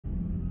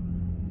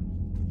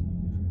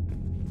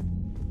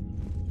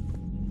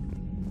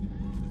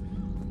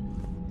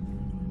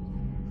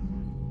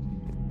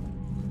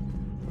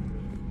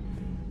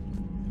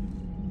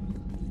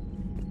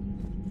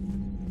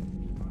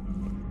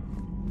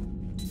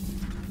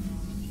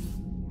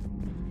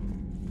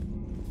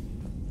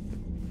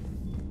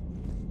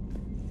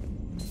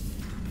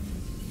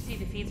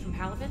feeds from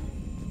Palavin?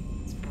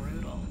 It's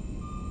brutal.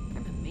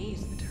 I'm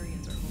amazed the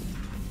Turians are holding.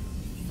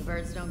 The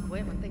birds don't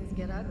quit when things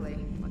get ugly.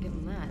 I'll give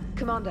them that.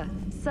 Commander,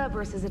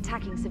 Cerberus is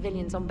attacking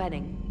civilians on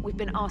Benning. We've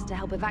been asked to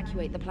help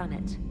evacuate the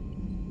planet.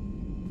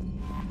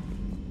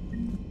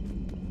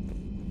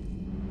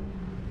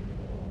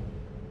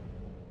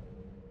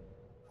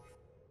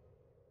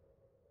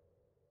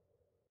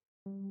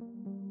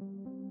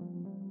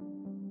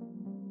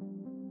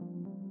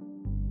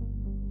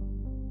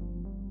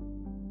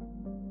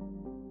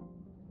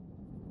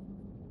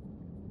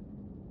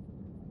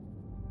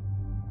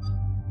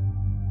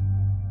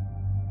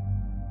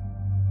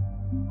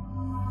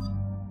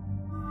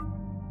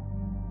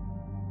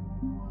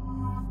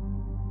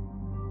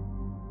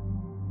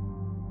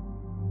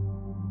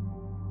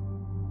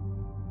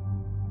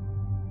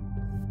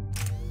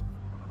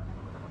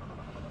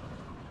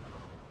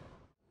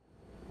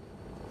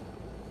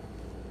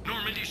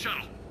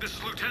 Shuttle. This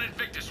is Lieutenant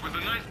Victus with the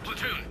 9th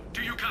Platoon.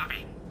 Do you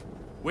copy?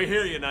 We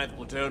hear you, 9th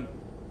Platoon.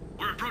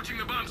 We're approaching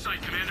the bomb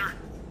site, Commander.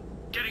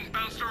 Getting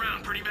bounced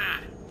around pretty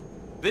bad.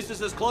 This is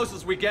as close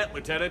as we get,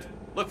 Lieutenant.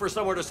 Look for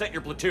somewhere to set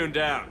your platoon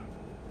down.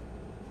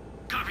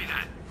 Copy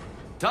that.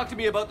 Talk to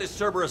me about this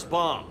Cerberus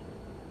bomb.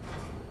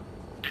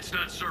 It's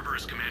not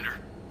Cerberus, Commander.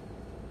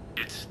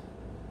 It's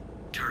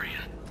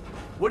Turian.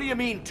 What do you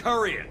mean,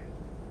 Turian?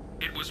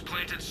 It was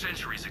planted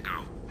centuries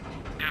ago,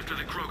 after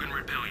the Krogan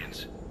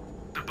rebellions.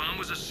 The bomb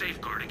was a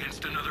safeguard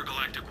against another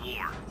galactic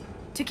war.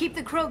 To keep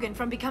the Krogan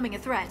from becoming a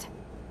threat.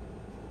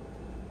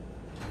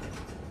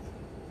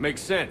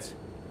 Makes sense.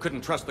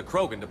 Couldn't trust the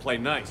Krogan to play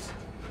nice.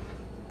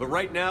 But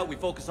right now, we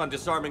focus on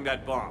disarming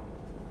that bomb.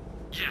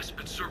 Yes,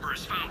 but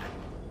Cerberus found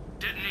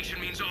it.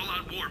 Detonation means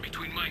all-out war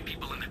between my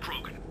people and the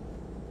Krogan.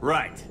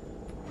 Right.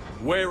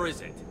 Where is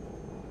it?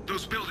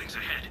 Those buildings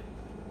ahead.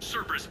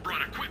 Cerberus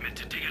brought equipment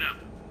to dig it up.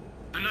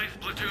 The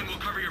 9th Platoon will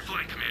cover your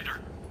flank, Commander.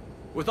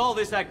 With all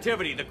this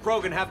activity, the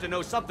Krogan have to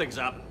know something's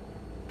up.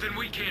 Then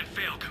we can't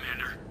fail,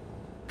 Commander.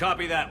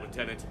 Copy that,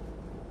 Lieutenant.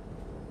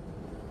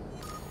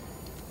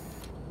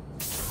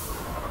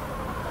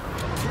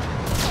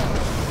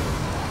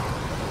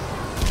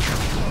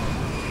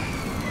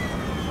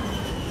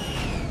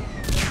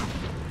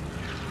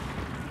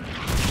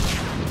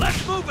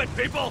 Let's move it,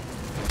 people!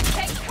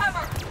 Take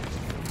cover!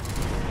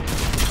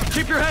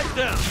 Keep your heads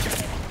down!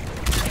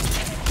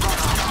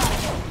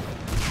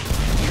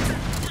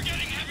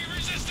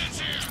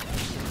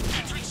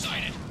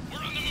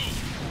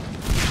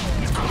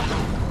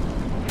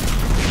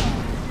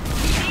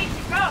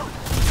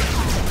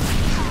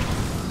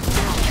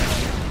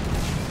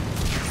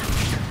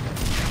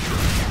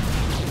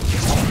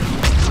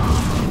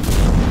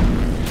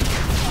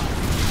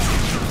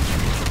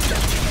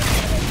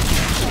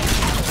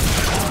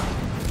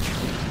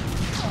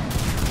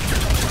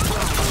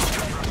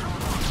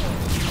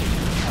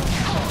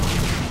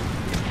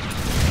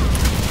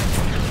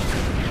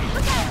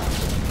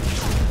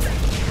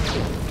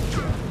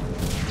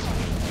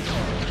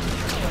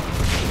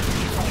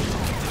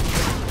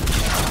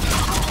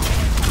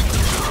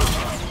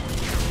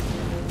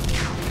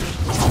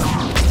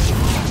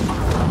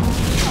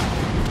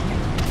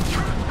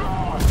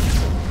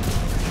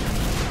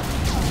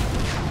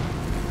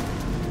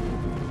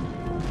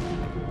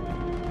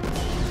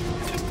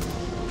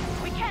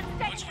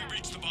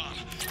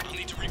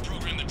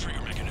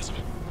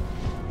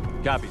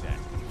 Copy that.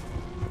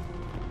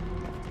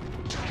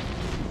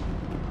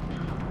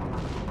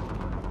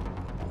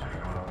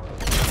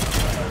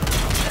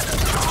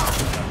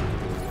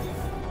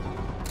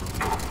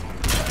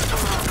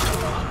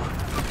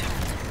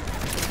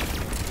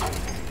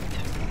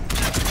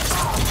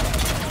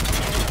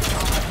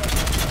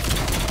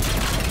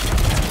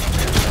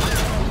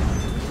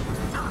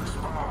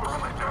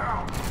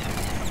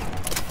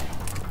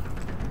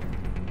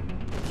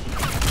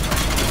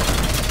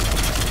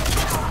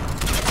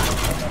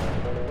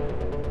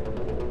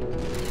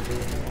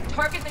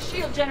 Target the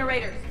shield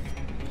generators.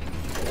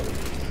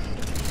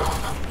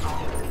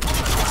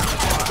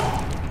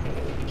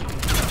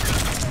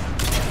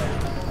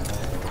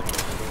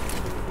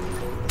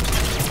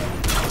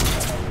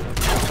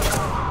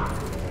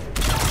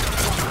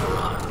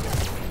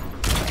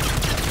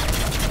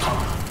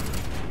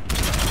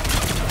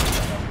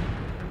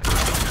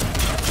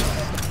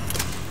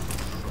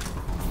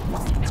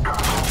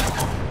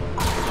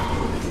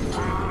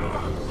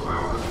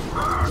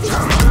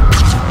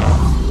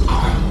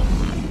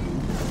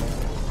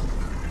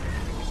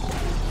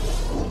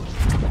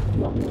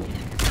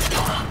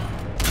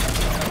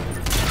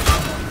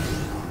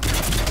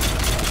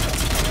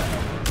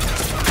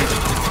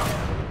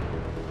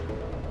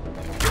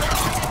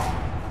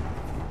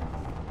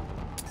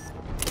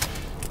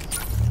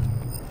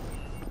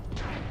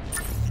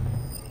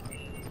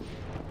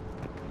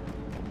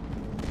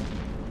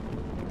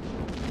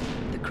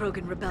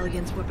 Krogan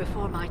rebellions were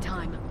before my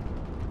time,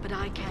 but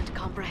I can't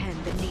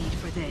comprehend the need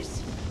for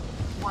this.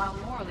 While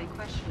morally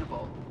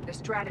questionable, the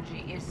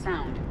strategy is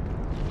sound.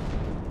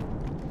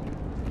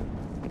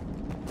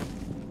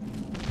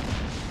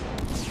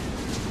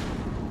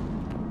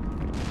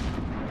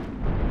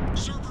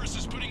 Cerberus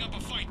is putting up a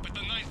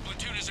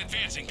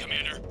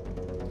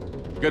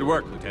Good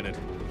work, Lieutenant.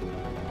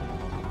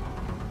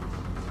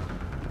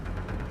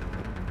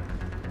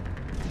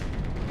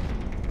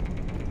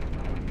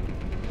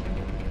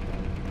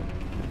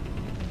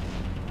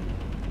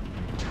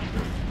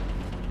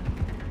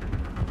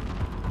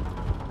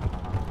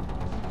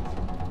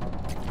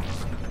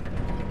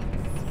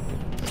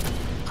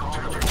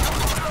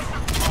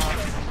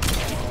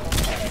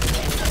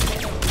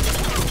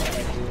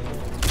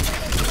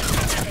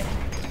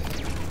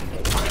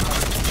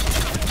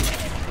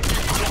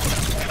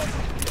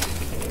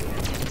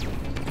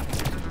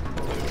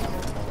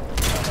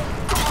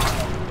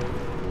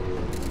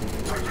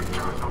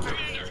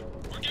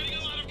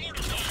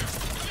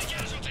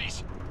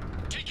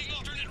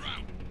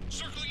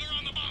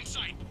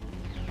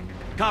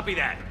 Copy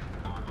that.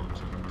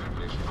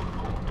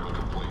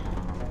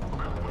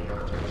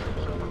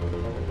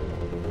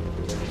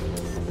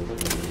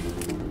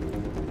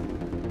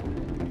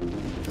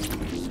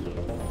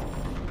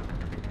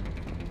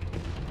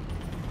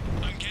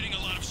 I'm getting a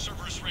lot of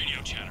Cerberus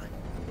radio chatter.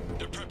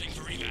 They're prepping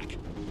for evac.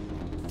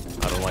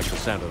 I don't like the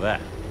sound of that.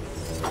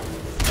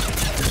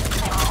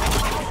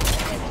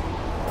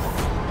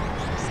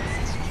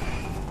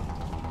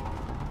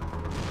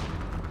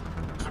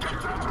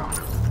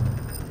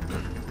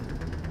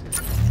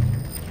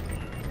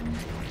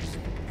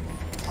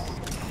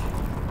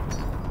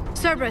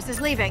 Cerberus is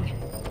leaving.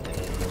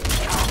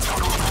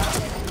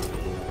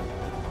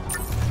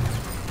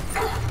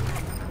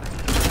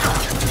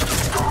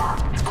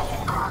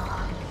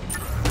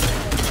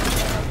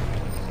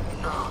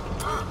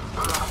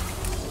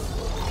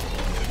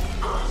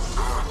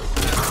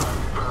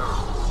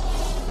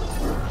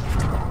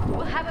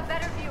 We'll have a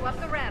better view up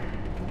the ramp.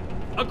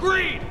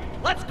 Agreed!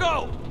 Let's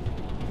go!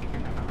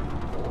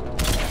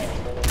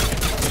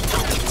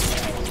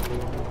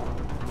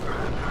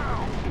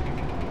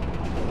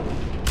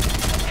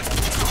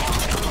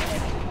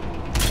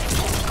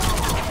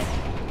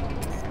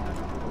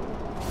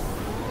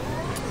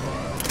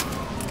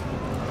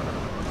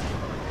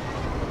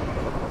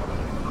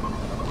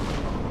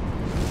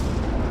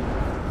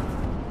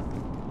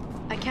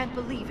 I can't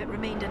believe it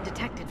remained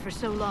undetected for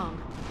so long.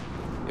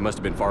 It must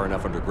have been far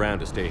enough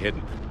underground to stay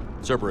hidden.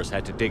 Cerberus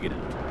had to dig it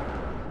out.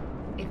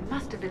 It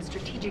must have been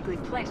strategically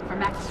placed for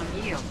maximum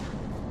yield.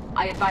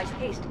 I advise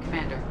haste,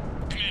 Commander.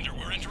 Commander,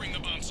 we're entering the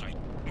bomb site.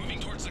 Moving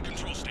towards the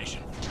control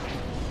station.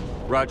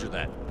 Roger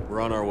that.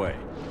 We're on our way.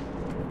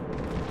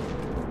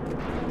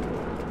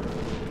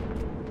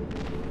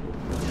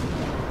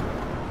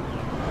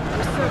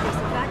 With Cerberus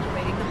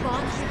evacuating, the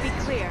bomb should be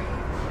clear.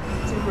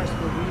 Cerberus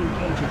will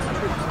re-engage its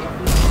troops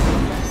if we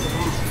suppress the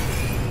bomb.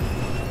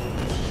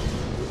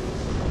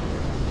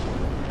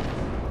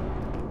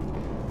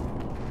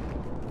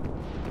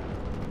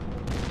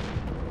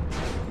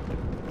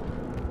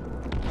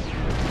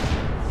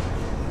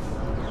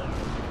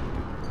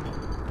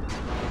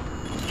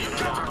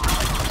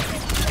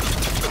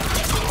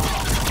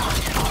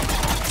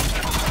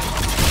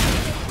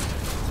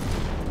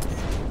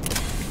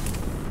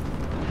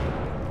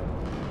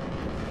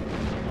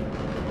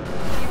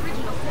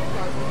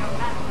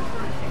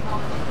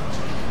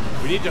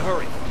 We need to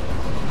hurry.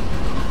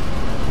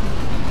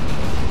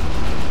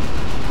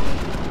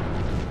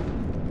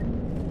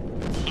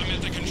 I'm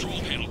at the control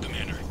panel,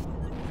 Commander.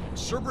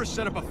 Cerberus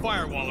set up a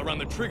firewall around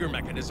the trigger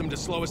mechanism to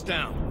slow us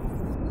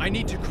down. I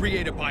need to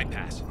create a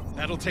bypass.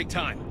 That'll take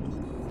time.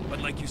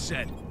 But like you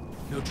said,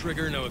 no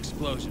trigger, no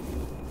explosion.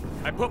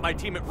 I put my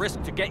team at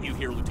risk to get you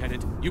here,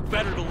 Lieutenant. You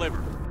better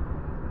deliver.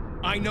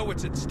 I know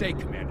what's at stake,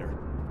 Commander.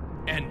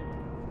 And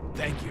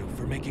thank you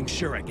for making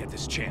sure I get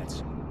this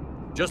chance.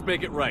 Just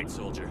make it right,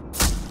 soldier.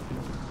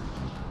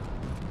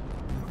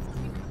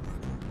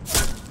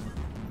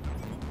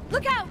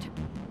 Look out!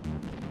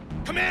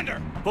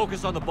 Commander!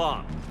 Focus on the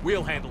bomb.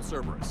 We'll handle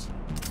Cerberus.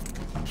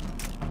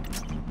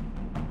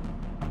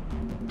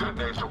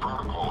 Detonation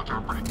protocol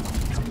jeopardy.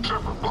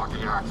 Shepard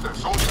blocking access.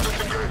 Soldiers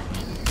disengaged.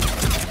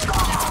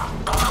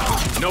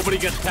 Nobody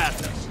gets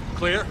past us.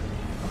 Clear?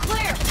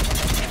 Clear!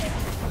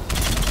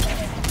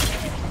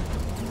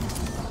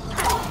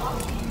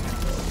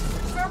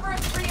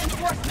 Cerberus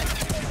reinforcements!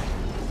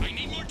 I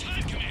need more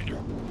time, Commander.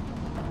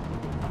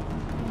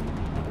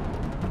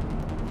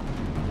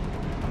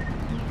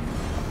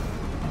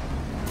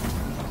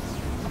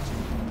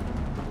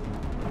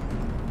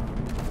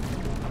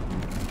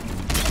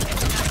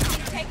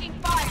 Taking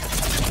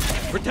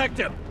fire! Protect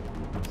him!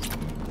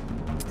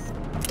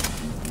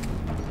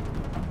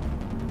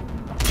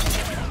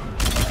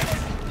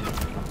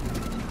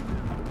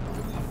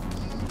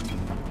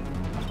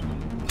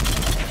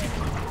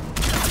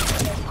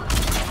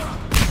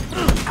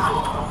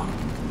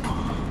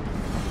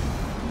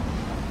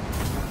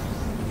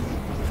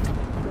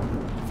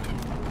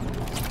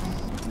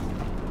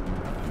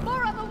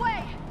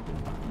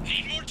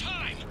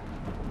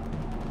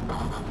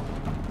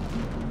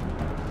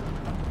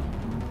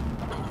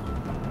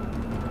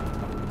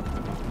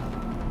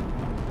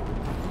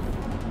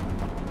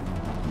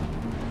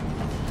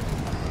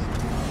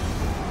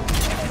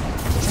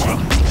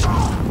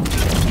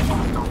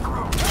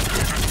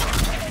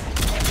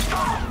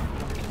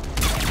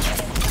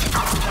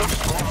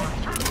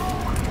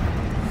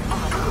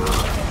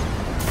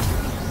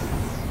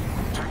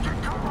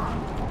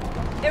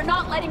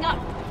 lighting up.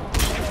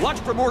 Watch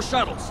for more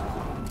shuttles.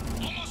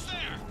 Almost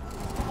there!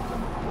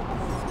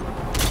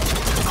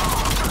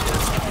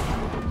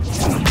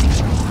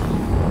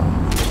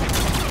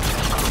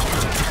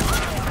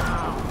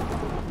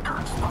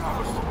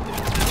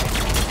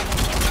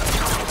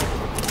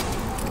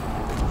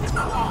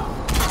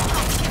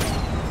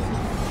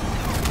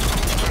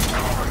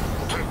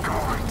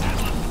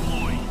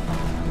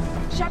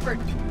 Shepard,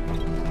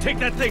 Take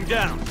that thing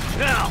down,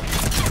 now!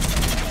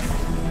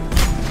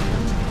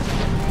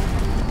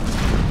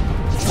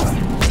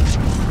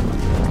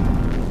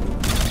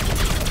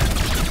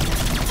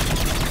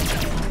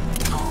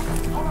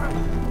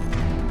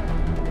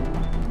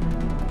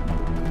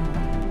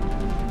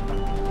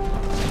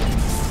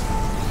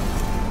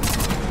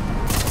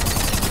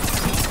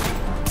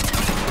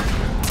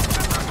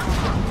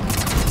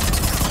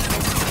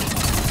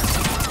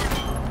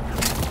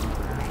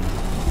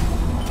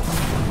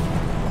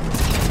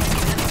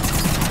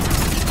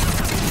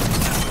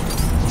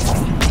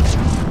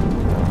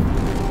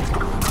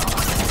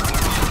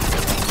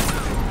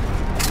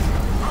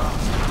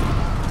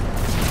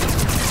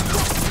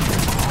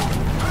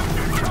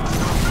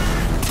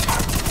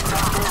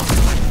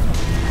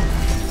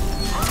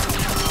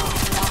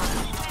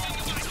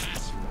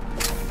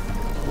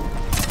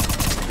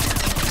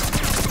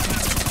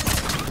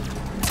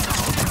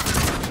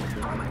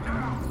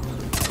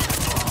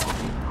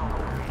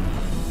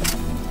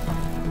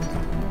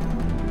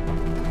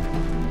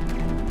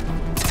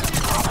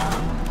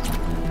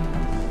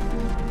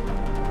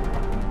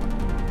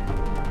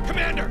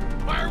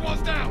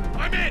 Firewall's down!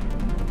 I'm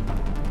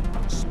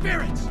in!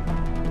 Spirits!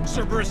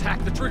 Cerberus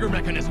hacked the trigger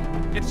mechanism.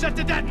 It's set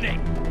to detonate!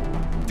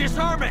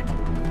 Disarm it!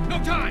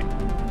 No time!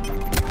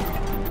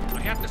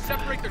 I have to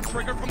separate the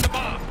trigger from the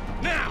bomb.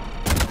 Now!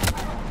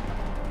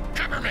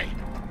 Cover me!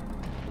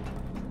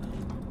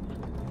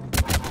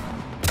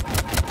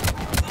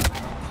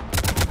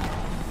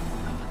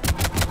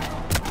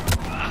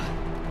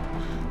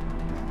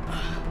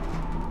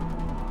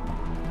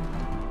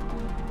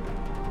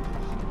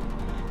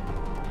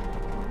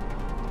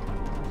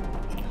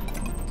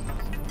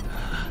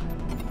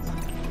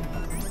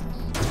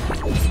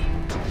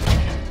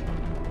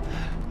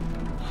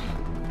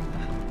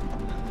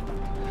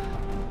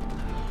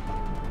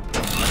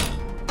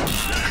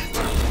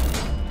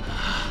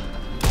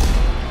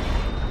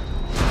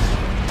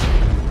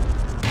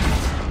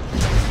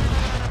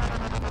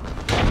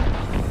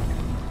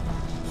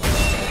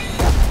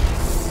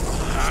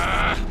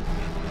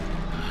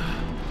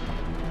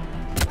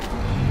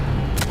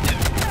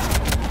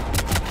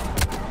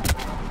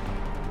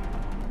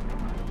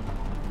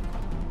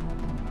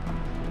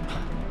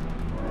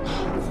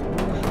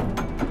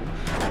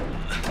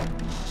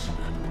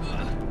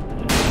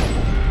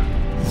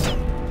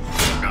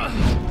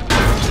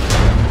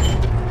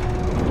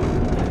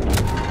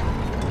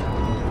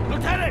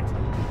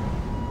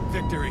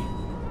 Victory.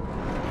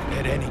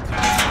 At any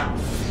cost.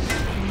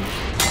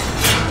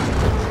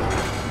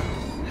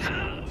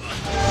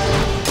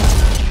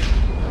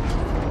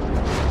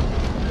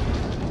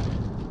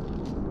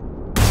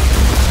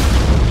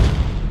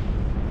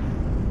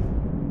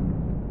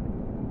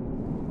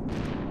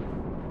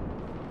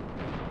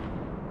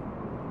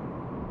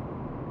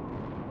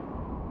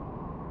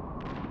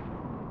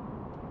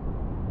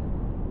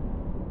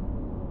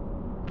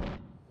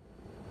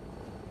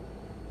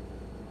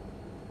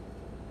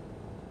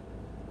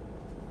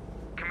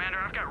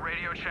 I've got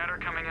radio chatter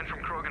coming in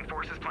from Krogan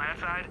forces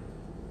planetside.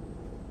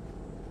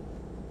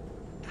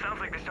 Sounds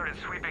like they started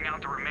sweeping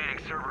out the remaining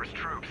Cerberus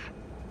troops.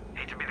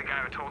 Hate to be the guy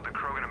who told the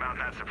Krogan about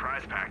that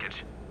surprise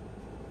package.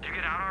 Did you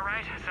get out all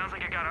right? Sounds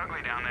like it got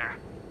ugly down there.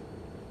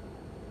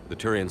 The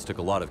Turians took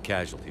a lot of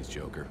casualties,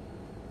 Joker.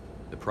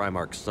 The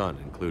Primarch's son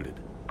included.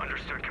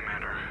 Understood,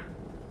 Commander.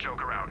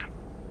 Joker out.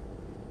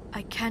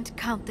 I can't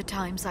count the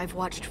times I've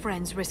watched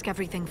friends risk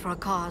everything for a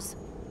cause.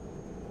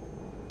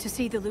 To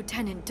see the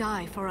Lieutenant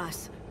die for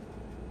us,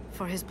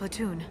 for his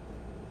platoon,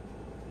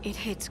 it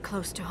hits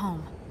close to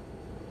home.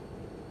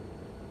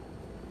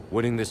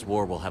 Winning this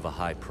war will have a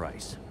high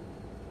price.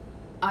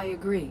 I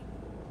agree.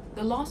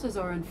 The losses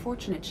are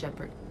unfortunate,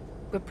 Shepard,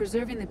 but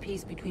preserving the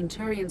peace between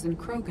Turians and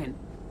Krogan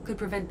could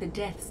prevent the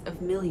deaths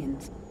of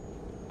millions.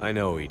 I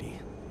know, Edie.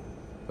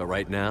 But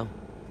right now,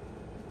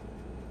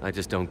 I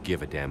just don't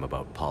give a damn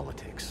about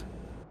politics.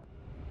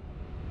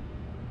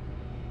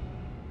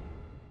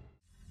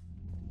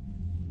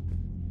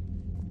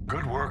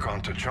 Good work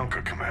on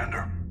Tuchanka,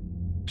 Commander.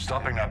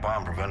 Stopping that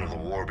bomb prevented the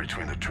war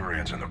between the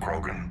Turians and the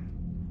Krogan.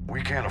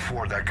 We can't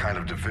afford that kind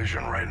of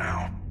division right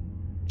now.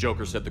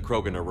 Joker said the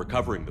Krogan are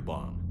recovering the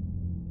bomb.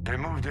 They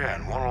moved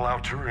in, won't allow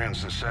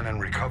Turians to send in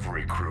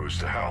recovery crews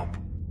to help.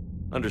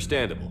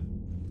 Understandable.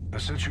 The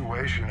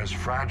situation is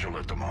fragile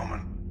at the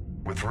moment.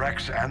 With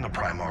Rex and the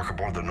Primarch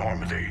aboard the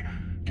Normandy,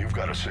 you've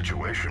got a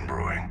situation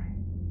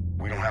brewing.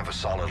 We don't have a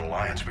solid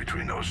alliance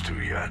between those two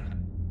yet.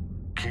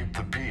 Keep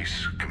the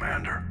peace,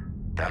 Commander.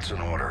 That's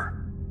an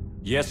order.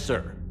 Yes,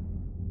 sir.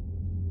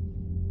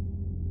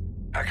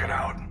 Hack it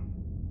out.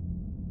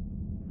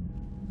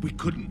 We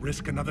couldn't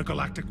risk another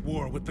galactic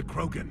war with the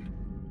Krogan.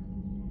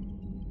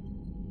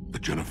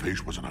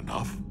 genophage wasn't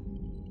enough?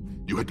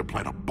 You had to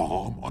plant a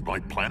bomb on my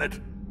planet?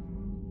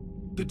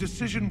 The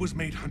decision was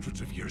made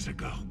hundreds of years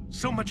ago.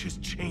 So much has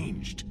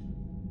changed.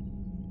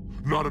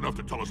 Not enough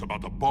to tell us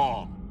about the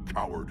bomb,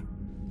 coward.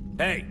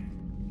 Hey!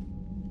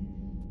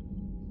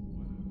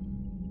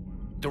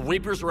 The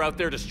Reapers are out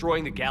there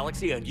destroying the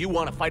galaxy, and you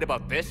want to fight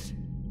about this?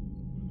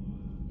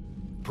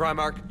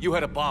 Primarch, you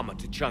had a bomb on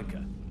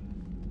Tuchanka.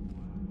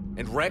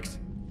 And Rex,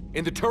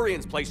 in the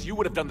Turian's place, you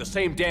would have done the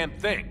same damn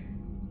thing.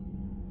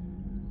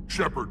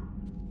 Shepard.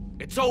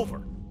 It's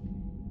over.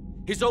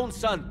 His own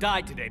son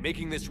died today,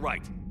 making this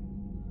right.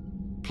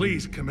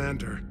 Please,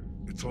 Commander.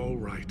 It's all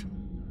right.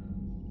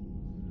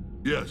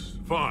 Yes,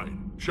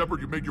 fine.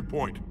 Shepard, you made your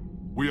point.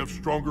 We have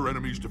stronger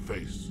enemies to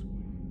face.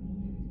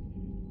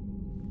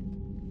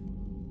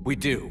 We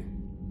do.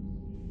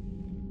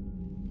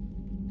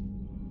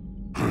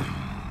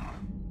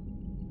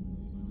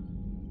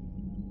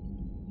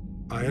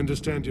 I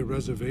understand your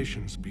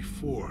reservations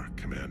before,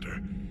 Commander.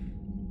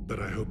 But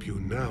I hope you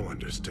now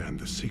understand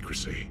the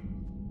secrecy.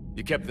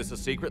 You kept this a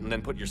secret and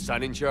then put your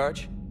son in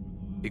charge?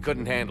 He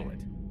couldn't handle it.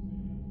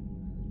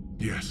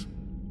 Yes.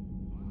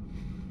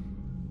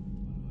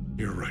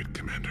 You're right,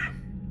 Commander.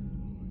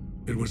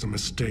 It was a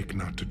mistake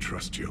not to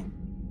trust you.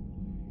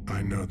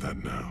 I know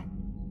that now.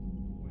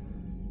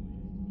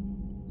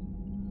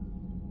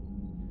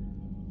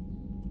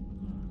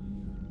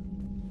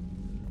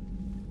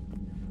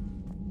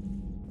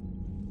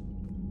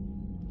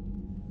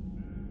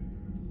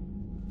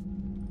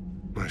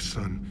 My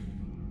son,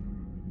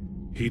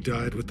 he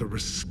died with the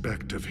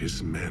respect of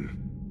his men.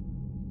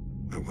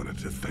 I wanted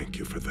to thank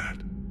you for that.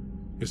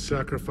 His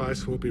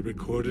sacrifice will be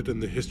recorded in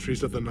the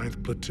histories of the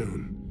 9th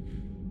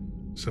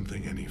Platoon.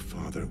 Something any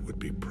father would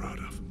be proud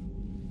of.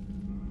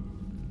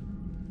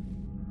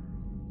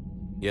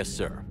 Yes,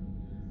 sir.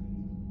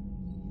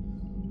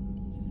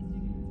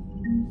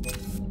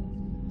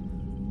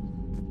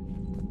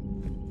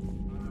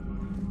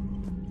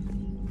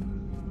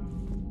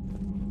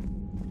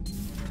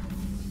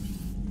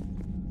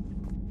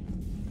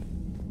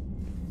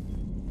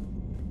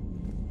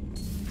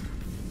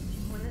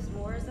 When this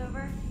war is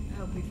over, I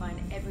hope we find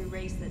every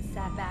race that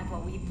sat back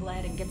while we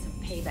bled and get some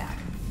payback.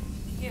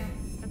 Yeah,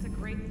 that's a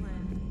great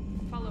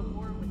plan. Follow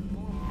war with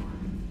more war.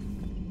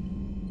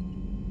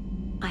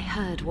 I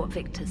heard what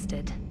Victor's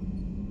did.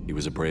 He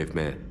was a brave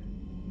man.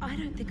 I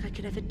don't think I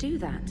could ever do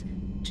that.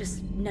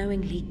 Just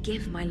knowingly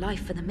give my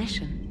life for the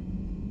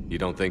mission. You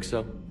don't think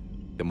so?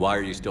 Then why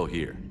are you still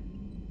here?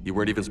 You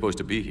weren't even supposed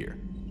to be here.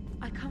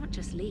 I can't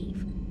just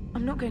leave.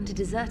 I'm not going to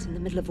desert in the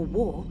middle of a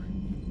war.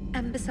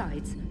 And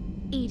besides,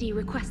 ED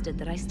requested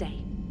that I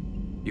stay.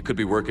 You could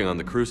be working on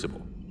the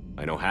Crucible.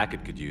 I know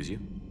Hackett could use you.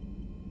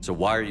 So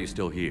why are you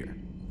still here?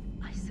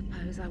 I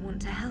suppose I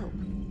want to help.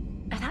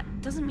 That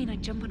doesn't mean I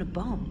jump on a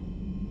bomb.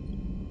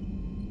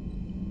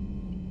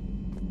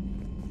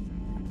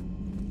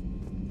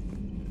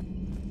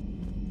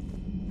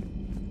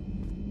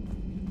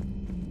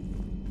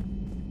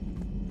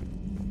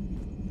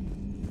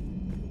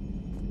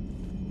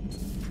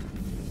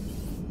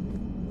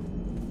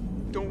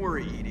 Don't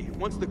worry, Edie.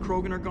 Once the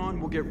Krogan are gone,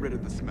 we'll get rid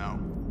of the smell.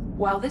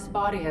 While this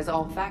body has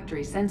all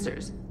factory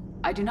sensors,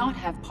 I do not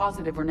have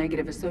positive or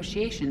negative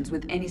associations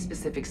with any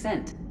specific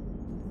scent.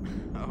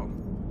 Oh.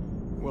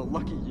 Well,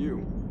 lucky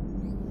you.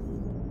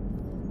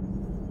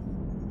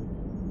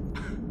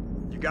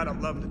 You gotta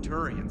love the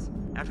Turians.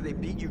 After they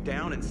beat you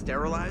down and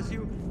sterilize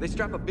you, they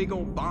strap a big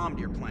old bomb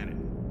to your planet.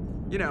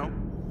 You know,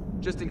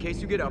 just in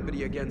case you get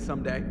uppity again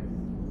someday.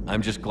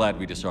 I'm just glad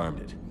we disarmed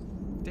it.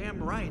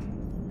 Damn right.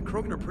 The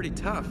Krogan are pretty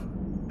tough.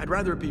 I'd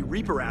rather it be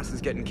Reaper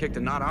asses getting kicked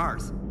and not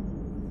ours.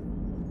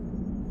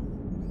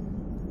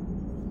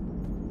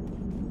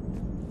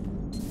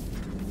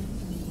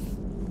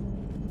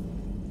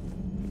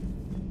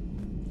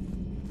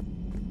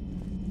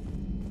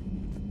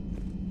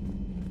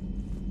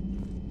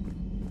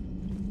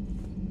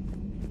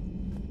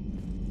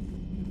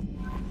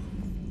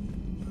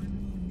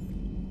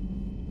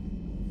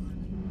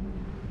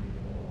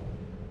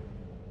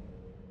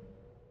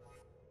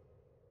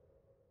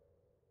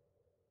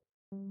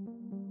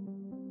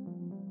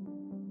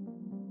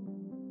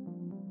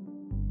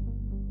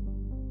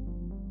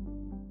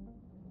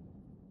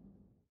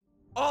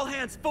 All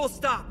hands, full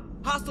stop!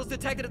 Hostiles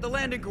detected at the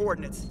landing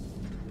coordinates.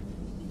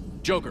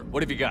 Joker,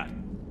 what have you got?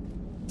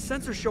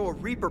 Sensors show a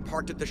Reaper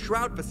parked at the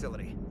Shroud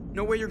facility.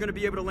 No way you're gonna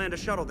be able to land a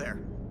shuttle there.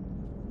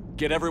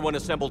 Get everyone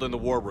assembled in the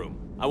war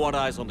room. I want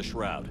eyes on the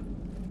Shroud.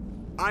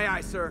 Aye,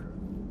 aye, sir.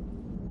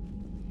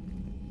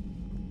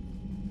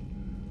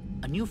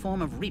 A new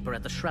form of Reaper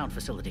at the Shroud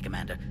facility,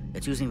 Commander.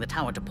 It's using the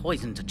tower to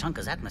poison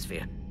Tuchanka's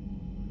atmosphere.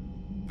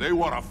 They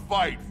want to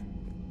fight.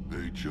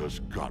 They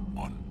just got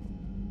one.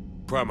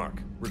 Primarch,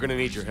 we're gonna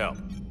need your help.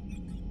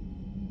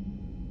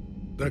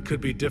 That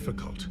could be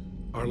difficult.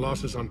 Our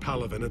losses on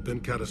Palaven have been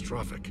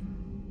catastrophic.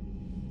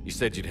 You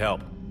said you'd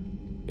help.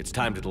 It's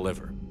time to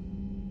deliver.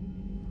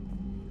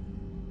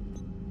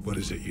 What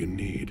is it you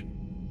need?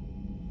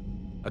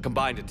 A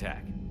combined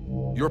attack.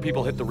 Your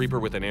people hit the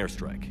Reaper with an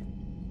airstrike.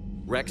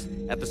 Rex,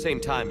 at the same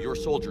time, your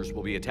soldiers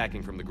will be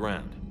attacking from the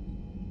ground.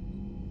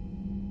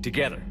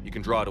 Together, you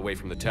can draw it away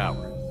from the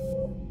tower.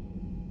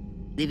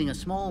 Leaving a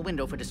small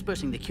window for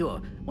dispersing the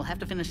cure, we'll have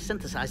to finish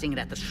synthesizing it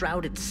at the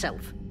Shroud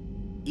itself.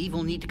 Eve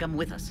will need to come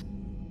with us.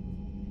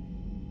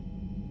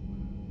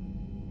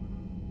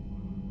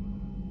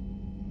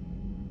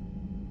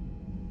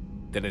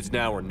 Then it's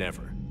now or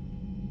never.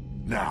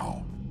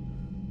 Now.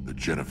 The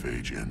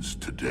genophage ends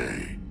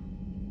today.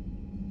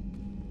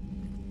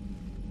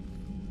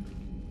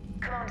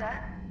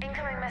 Commander,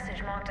 incoming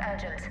message marked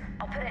urgent.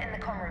 I'll put it in the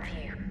comm room for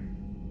you.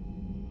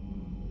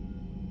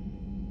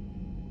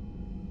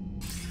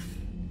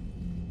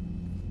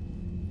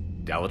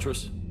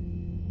 Galatrus?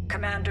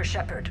 Commander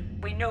Shepard,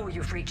 we know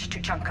you've reached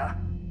Tuchanka.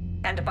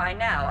 And by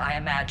now, I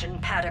imagine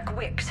Paddock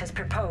Wicks has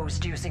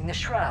proposed using the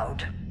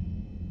Shroud.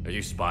 Are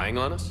you spying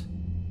on us?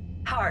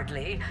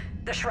 Hardly.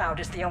 The Shroud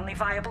is the only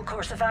viable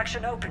course of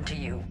action open to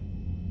you.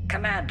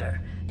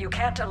 Commander, you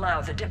can't allow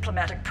the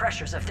diplomatic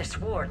pressures of this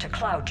war to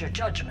cloud your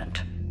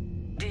judgment.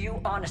 Do you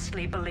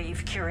honestly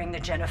believe curing the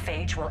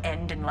genophage will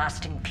end in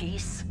lasting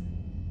peace?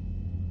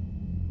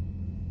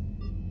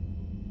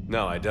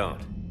 No, I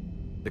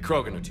don't. The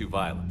Krogan are too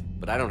violent,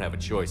 but I don't have a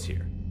choice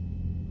here.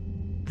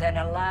 Then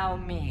allow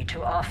me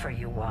to offer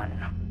you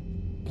one.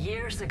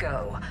 Years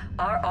ago,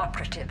 our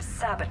operatives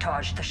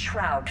sabotaged the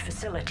Shroud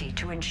facility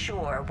to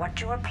ensure what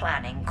you were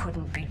planning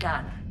couldn't be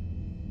done.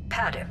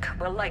 Paddock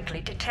will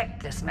likely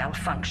detect this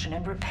malfunction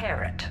and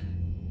repair it.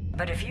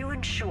 But if you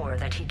ensure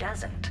that he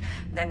doesn't,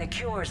 then the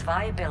cure's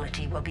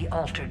viability will be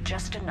altered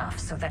just enough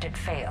so that it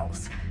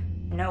fails.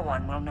 No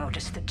one will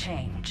notice the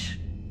change.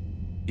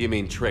 You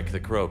mean trick the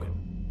Krogan?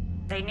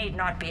 They need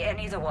not be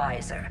any the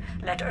wiser.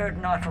 Let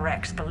Urdnot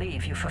Rex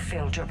believe you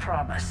fulfilled your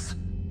promise.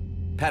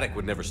 Paddock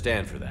would never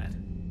stand for that.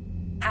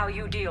 How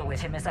you deal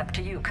with him is up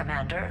to you,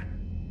 Commander.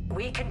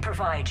 We can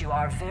provide you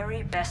our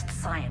very best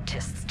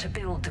scientists to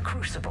build the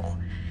Crucible,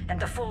 and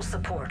the full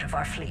support of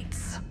our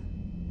fleets.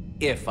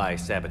 If I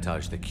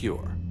sabotage the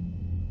cure.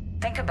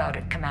 Think about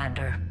it,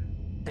 Commander.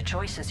 The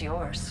choice is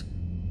yours.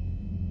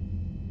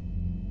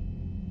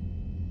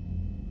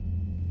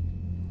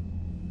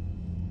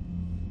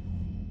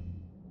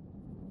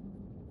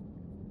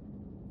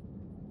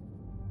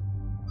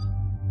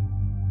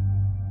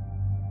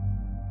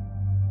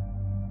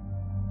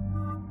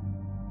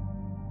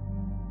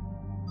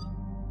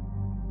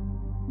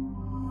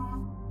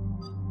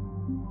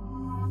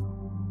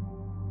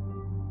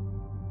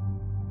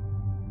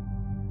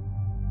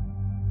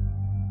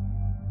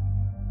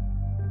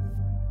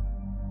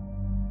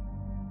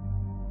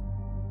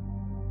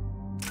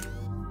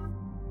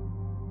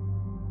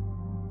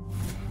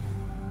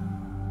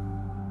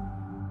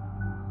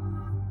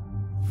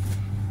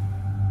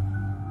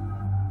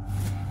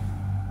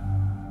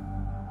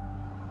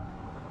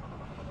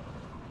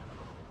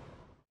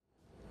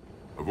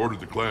 I've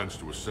ordered the clans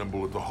to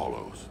assemble at the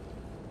Hollows.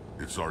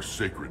 It's our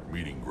sacred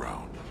meeting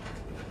ground.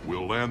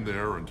 We'll land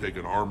there and take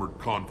an armored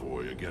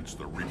convoy against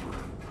the Reaper.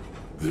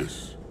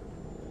 This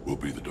will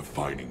be the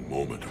defining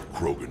moment of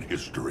Krogan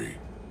history.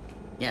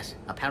 Yes,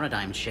 a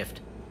paradigm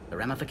shift. The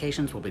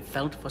ramifications will be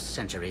felt for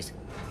centuries.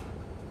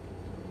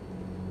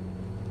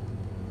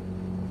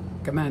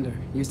 Commander,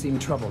 you seem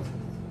troubled.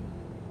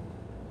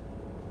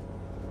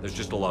 There's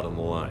just a lot on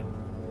the line.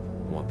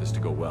 I want this to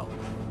go well.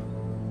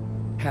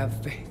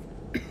 Have faith.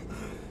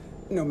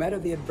 No matter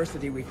the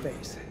adversity we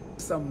face,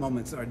 some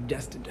moments are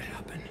destined to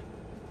happen.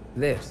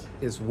 This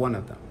is one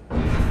of them.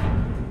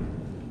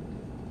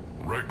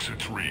 Rex,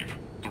 it's Reeve.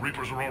 The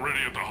Reapers are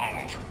already at the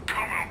Hollows.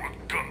 Come out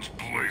with guns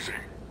blazing.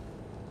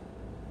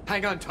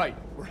 Hang on tight.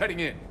 We're heading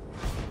in.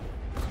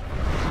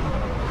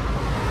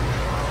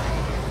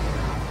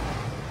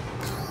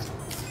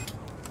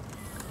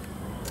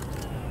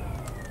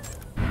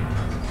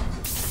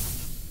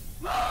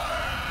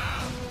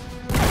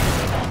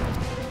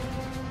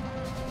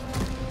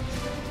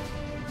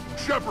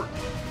 Shepard,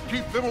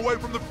 keep them away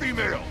from the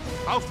females.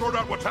 I'll sort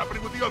out what's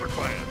happening with the other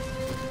clans.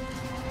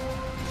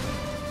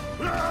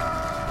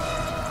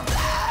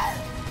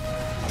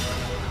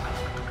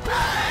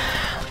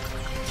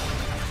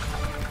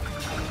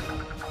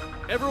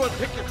 Everyone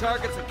pick your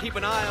targets and keep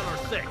an eye on our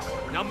six.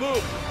 Now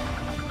move!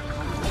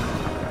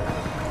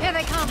 Here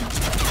they come!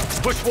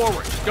 Push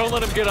forward. Don't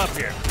let them get up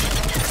here.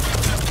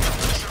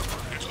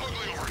 It's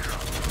ugly over here.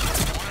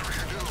 Whatever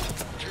you do,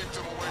 keep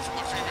them away from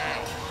the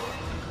female.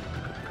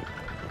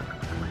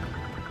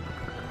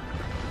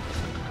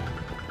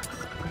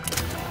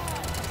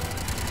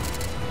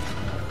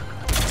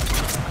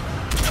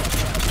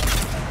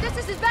 This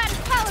is as bad as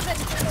Paladin!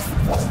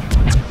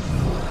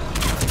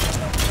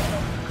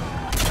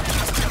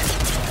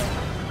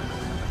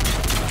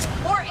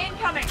 More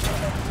incoming!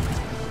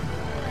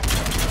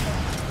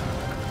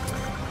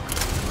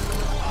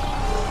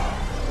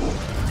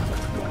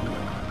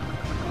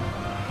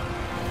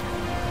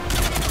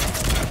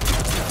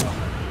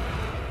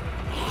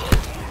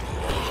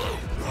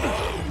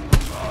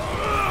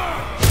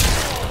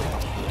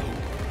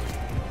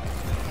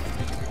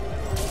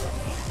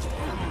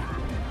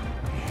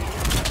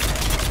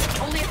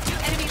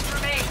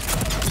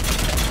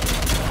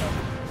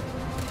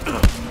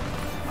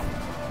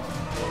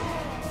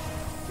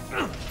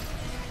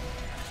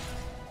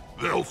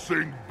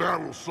 sing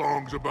battle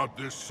songs about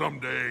this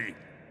someday.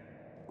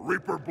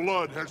 Reaper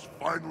blood has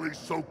finally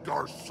soaked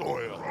our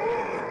soil.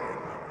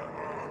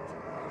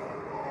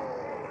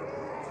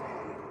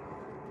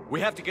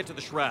 We have to get to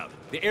the Shroud.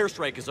 The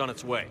airstrike is on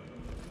its way.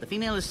 The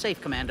female is safe,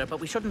 Commander,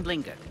 but we shouldn't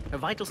linger. Her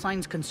vital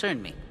signs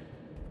concern me.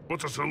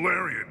 What's a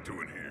Solarian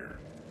doing here?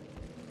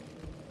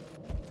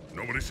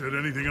 Nobody said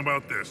anything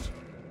about this.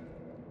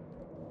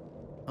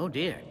 Oh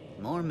dear,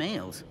 more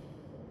males.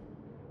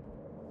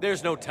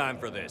 There's no time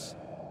for this.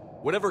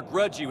 Whatever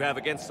grudge you have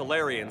against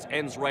Solarians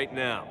ends right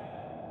now.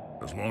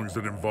 As long as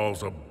it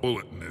involves a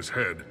bullet in his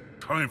head,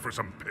 time for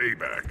some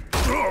payback.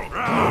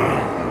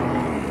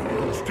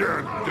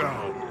 Stand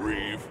down,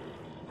 Reeve.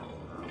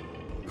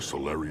 The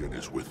Solarian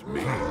is with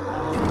me.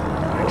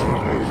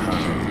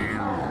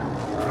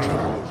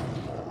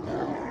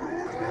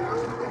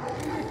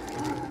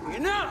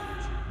 Enough!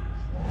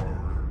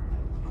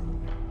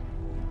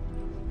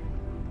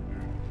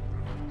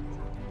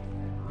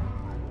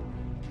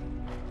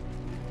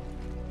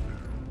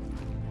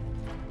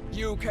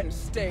 You can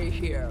stay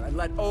here and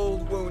let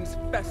old wounds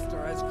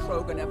fester as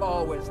Krogan have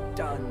always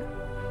done.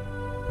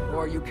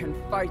 Or you can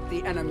fight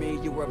the enemy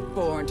you were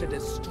born to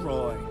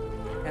destroy,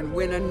 and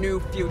win a new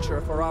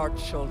future for our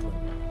children.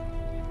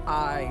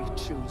 I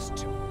choose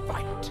to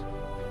fight.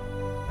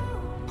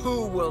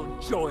 Who will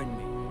join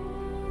me?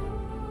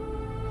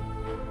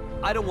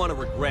 I don't want to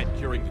regret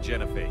curing the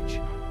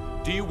genophage.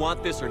 Do you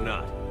want this or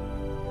not?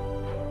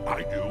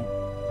 I do.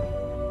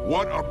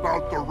 What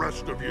about the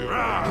rest of you?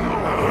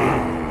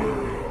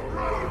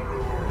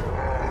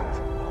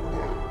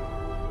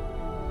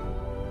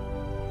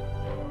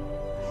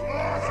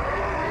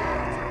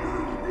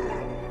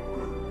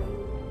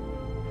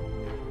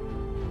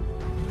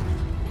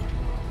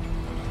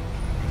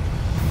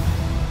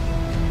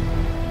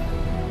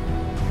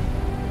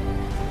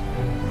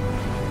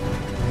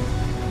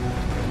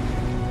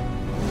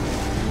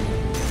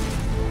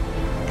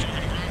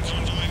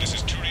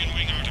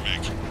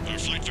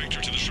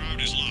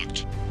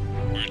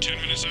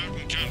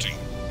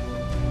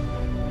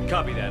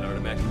 Copy that,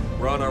 Artemek.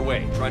 We're on our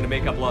way, trying to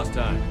make up lost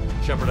time.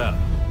 Shepard out.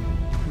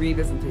 Reeve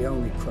isn't the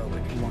only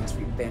Krogan who wants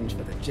revenge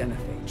for the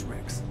genophage,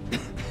 Rex.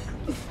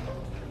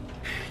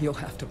 You'll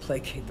have to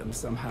placate them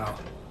somehow.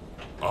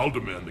 I'll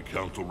demand the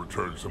Council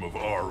return some of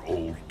our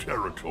old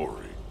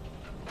territory.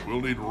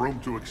 We'll need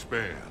room to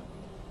expand.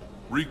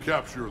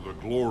 Recapture the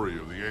glory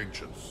of the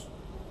Ancients.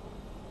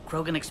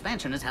 Krogan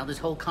expansion is how this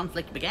whole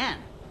conflict began.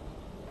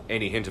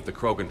 Any hint of the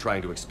Krogan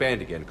trying to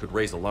expand again could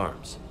raise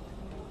alarms.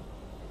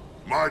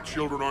 My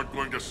children aren't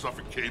going to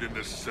suffocate in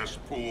this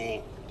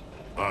cesspool.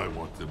 I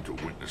want them to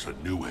witness a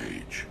new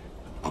age.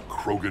 A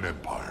Krogan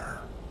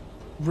empire.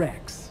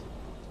 Rex.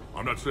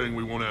 I'm not saying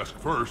we won't ask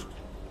first,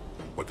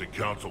 but the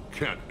Council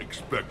can't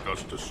expect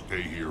us to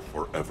stay here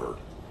forever.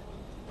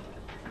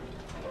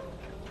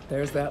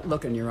 There's that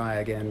look in your eye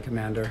again,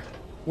 Commander.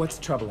 What's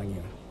troubling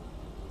you?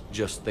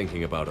 Just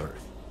thinking about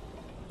Earth.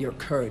 Your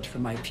courage for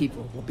my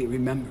people will be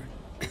remembered.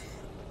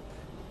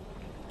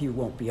 You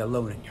won't be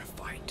alone in your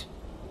fight.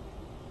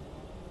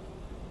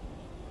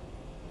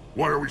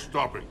 Why are we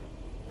stopping?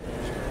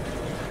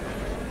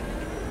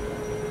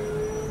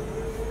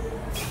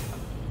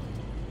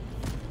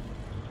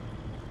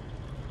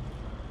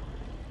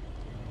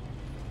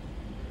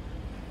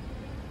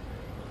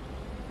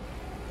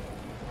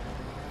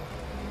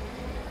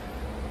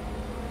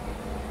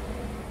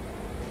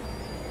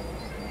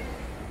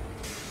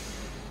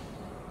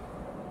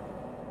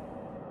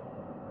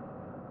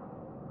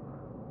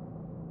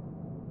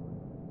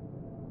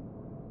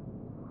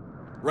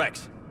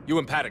 Rex, you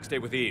and Paddock stay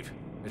with Eve.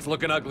 It's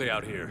looking ugly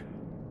out here.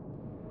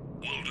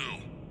 Will do.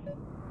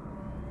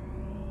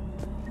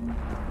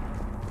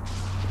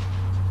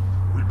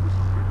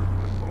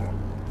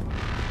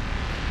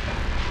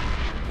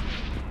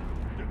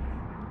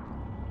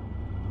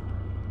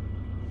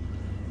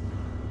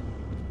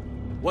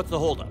 What's the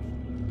holdup?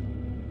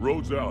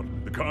 Road's out.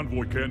 The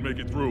convoy can't make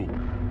it through.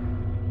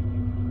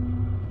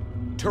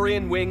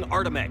 Turian Wing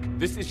Artemek,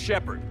 this is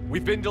Shepard.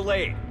 We've been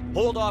delayed.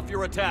 Hold off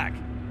your attack.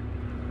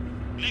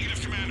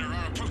 Negative, Commander.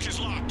 Our approach is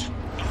locked.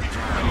 The Reaper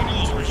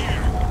are over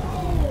here.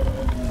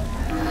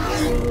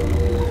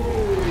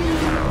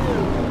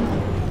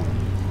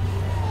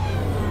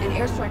 An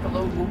airstrike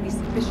alone won't be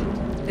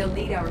sufficient. They'll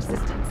need our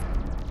assistance.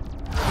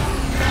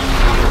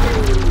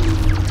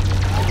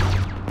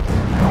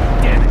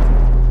 Damn it!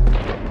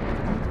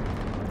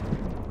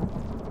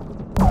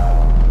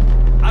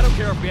 I don't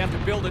care if we have to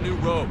build a new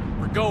road.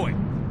 We're going.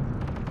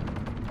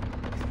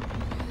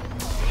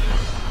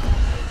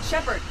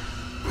 Shepard!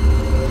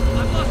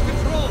 I've lost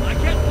control. I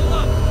can't pull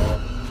up.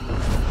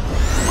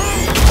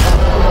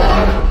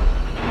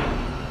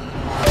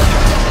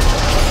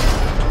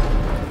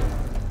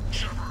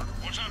 Shepard,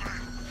 what's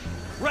happening?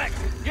 Rex,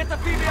 get the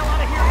female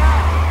out of here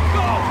now.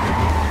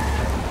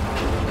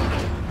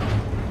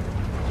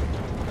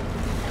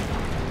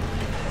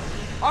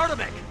 Go!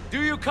 Artemek,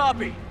 do you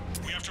copy?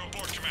 We have to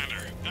abort,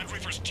 Commander. That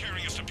Reaper's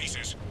tearing us to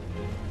pieces.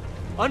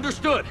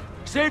 Understood.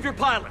 Save your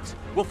pilots.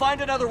 We'll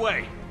find another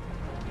way.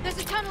 There's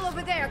a tunnel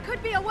over there.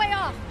 Could be a way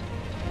off.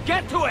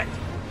 Get to it!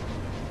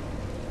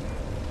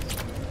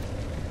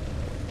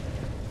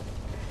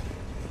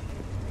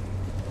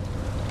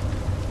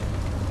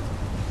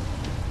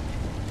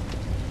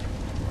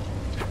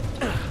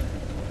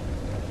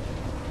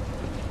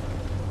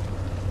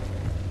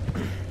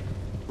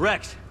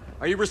 Rex,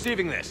 are you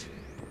receiving this?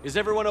 Is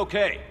everyone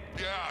okay?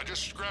 Yeah,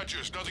 just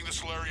scratches. Nothing the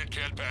Solarian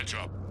can't patch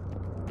up.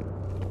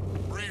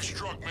 Reeves'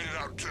 truck made it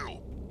out too.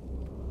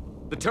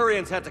 The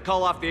Turians had to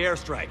call off the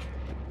airstrike.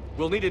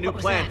 We'll need a new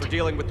plan for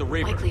dealing with the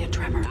Reaper. Likely a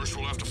tremor. First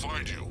we'll have to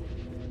find you.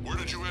 Where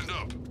did you end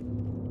up?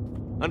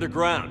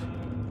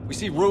 Underground. We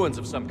see ruins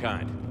of some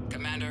kind.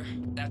 Commander,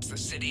 that's the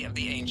City of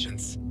the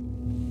Ancients.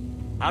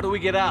 How do we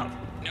get out?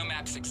 No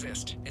maps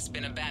exist. It's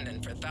been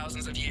abandoned for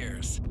thousands of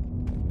years.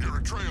 You're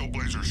a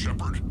trailblazer,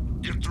 Shepard.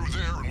 Get through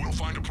there and we'll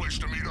find a place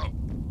to meet up.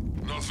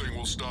 Nothing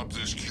will stop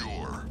this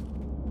cure.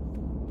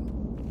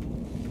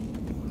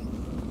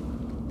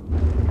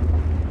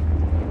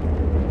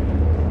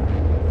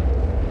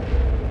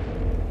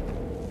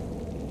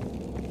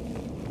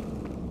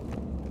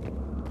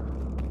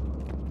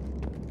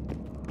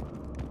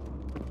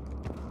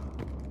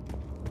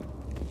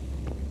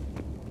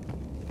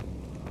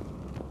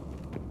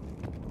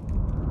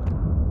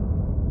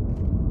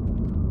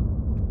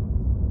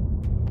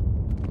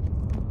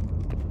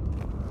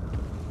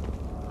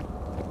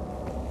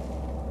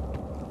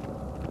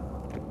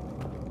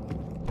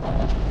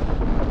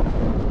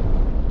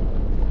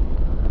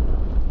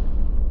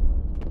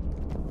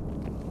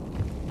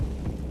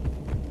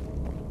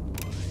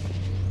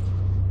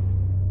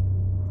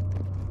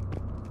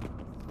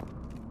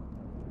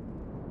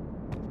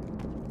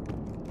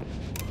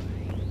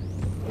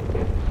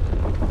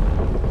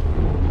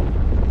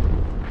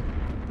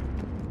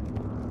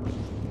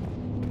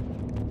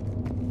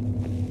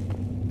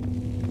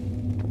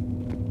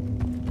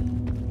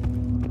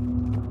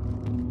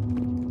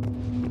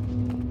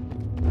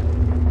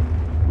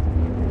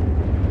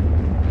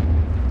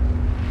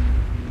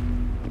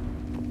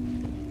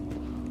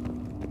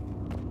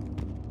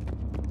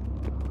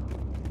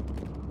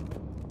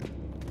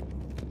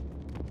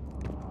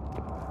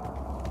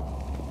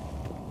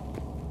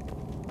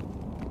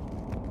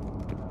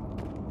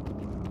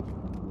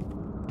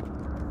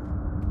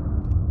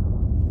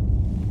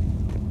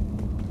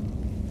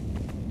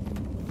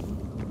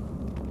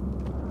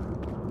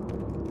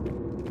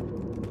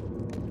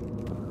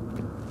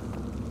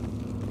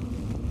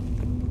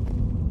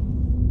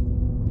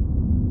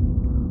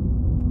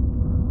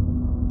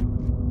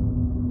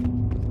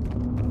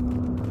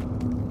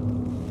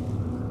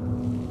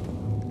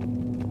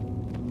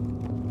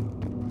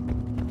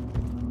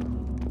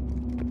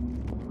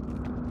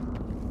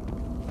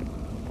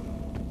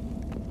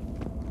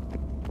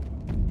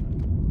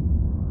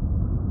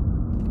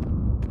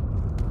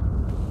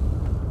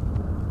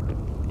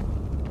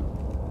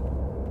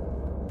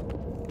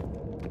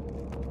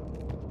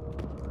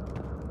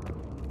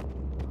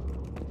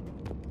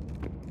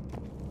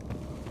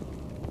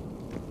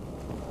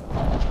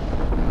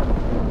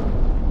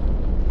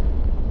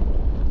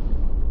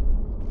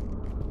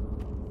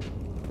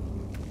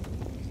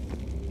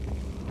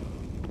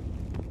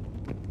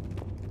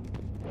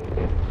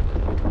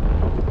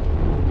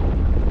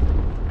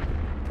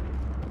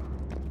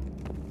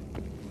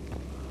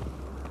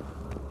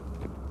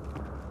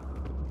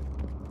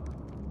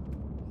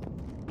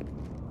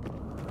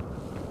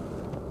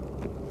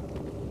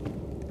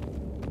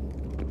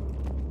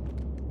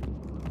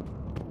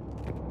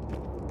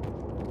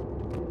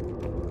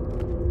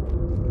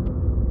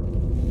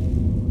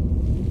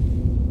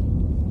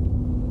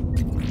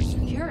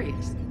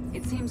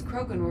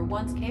 Krogan were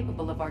once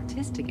capable of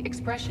artistic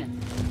expression.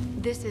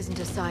 This isn't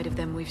a side of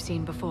them we've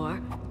seen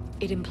before.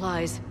 It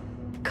implies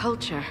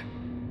culture.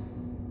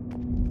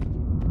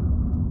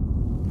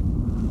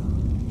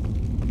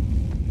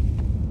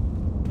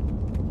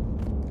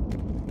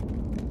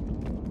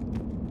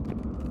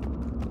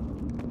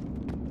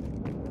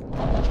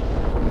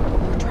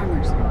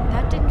 Tremors.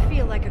 That didn't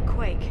feel like a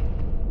quake.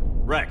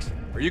 Rex,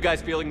 are you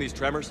guys feeling these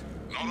tremors?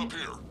 Not up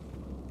here.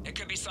 It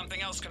could be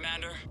something else,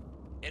 Commander.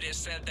 It is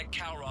said that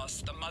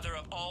Kalros, the mother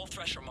of all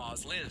Thresher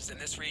Maws, lives in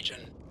this region.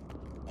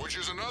 Which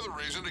is another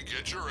reason to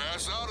get your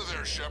ass out of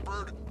there,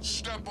 Shepard.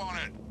 Step on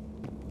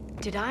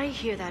it. Did I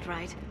hear that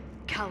right?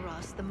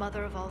 Kalros, the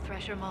mother of all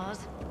Thresher Maws?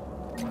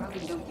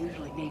 Krogan don't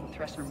usually name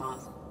Thresher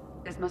Maws.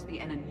 This must be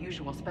an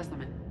unusual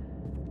specimen.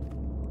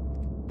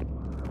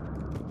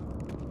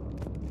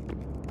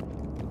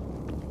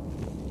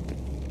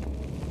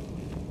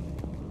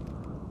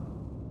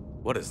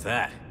 What is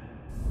that?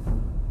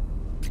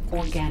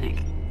 Organic.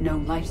 No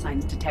life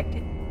signs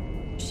detected.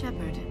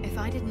 Shepard, if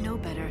I didn't know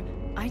better,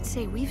 I'd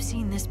say we've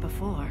seen this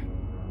before.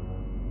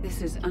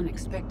 This is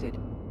unexpected.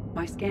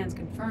 My scans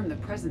confirm the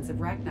presence of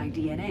Rachni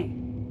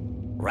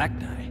DNA.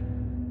 Rachni?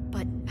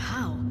 But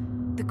how?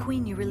 The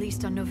queen you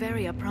released on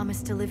Noveria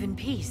promised to live in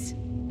peace.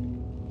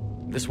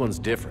 This one's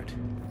different.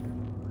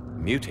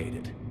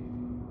 Mutated.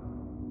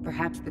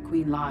 Perhaps the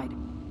queen lied.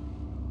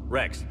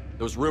 Rex,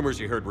 those rumors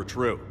you heard were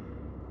true.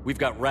 We've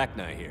got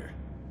Rachni here.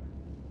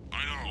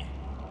 I know.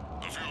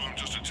 A few of them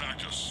just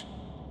attacked us.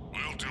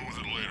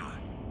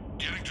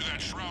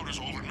 shroud is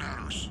all that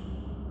matters.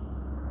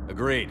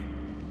 Agreed.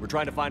 We're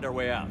trying to find our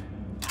way out.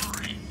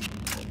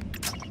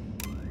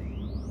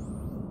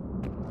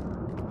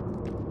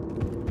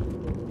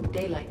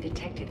 Daylight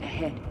detected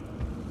ahead.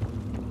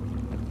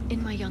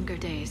 In my younger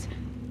days,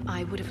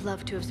 I would have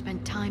loved to have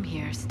spent time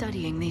here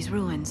studying these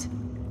ruins.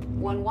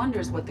 One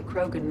wonders what the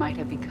Krogan might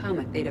have become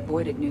if they'd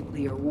avoided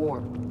nuclear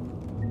war.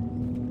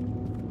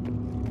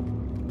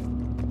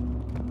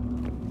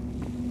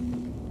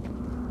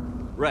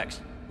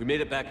 Rex, we made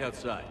it back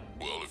outside.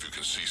 Well, if you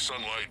can see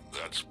sunlight,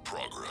 that's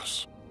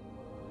progress.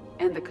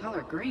 And the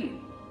color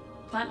green.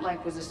 Plant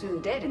life was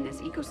assumed dead in this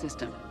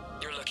ecosystem.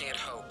 You're looking at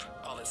hope,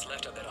 all that's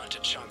left of it on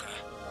Tuchanka.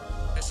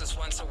 This is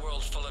once a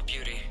world full of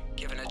beauty.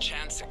 Given a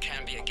chance, it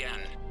can be again.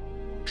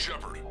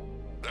 Shepard,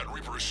 that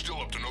Reaper is still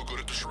up to no good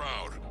at the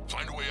Shroud.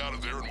 Find a way out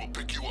of there and we'll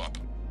pick you up.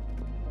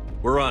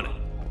 We're on it.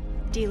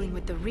 Dealing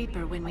with the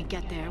Reaper when we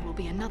get there will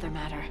be another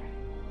matter.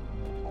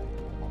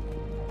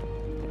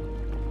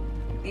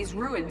 These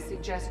ruins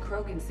suggest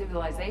Krogan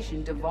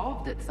civilization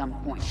devolved at some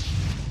point.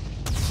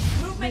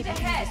 Movement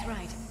ahead! Is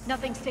right.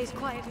 Nothing stays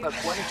quiet here. But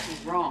what if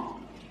she's wrong?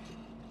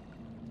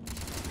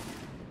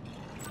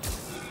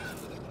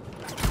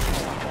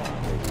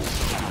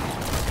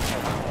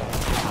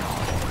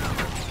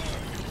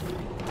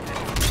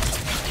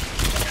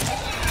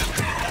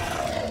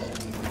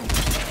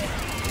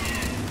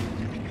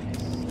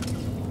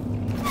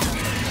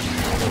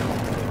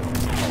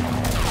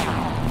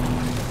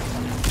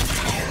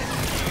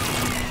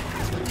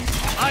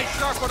 Eyes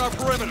sharp on our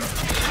perimeter.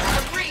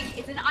 Agreed,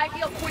 it's an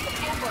ideal point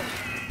of ambush.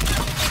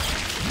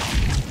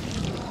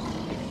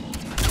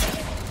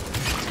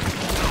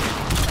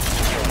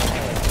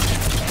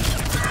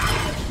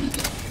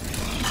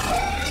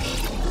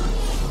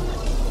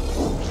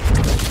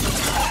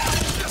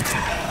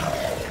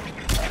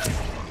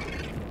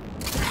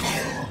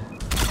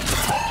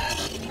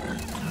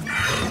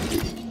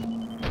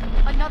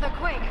 Another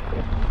quake.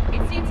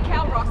 It seems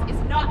Calrox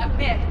is not a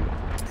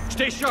myth.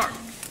 Stay sharp.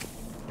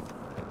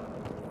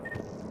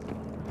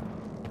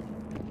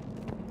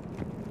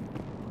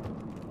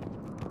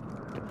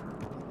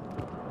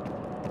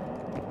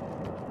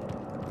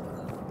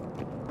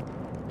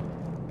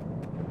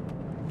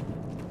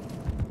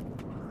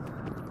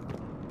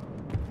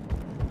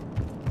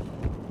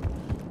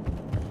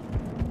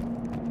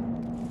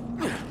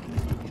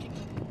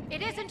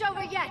 It isn't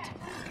over yet.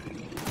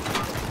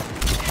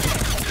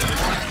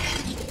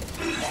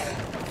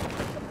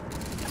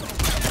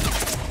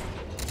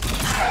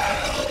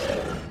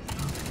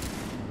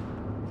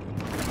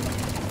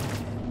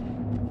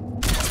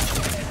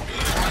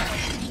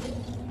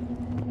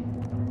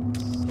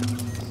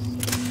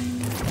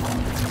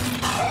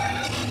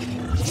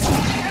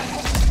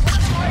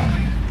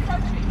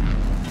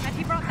 And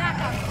he brought that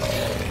up.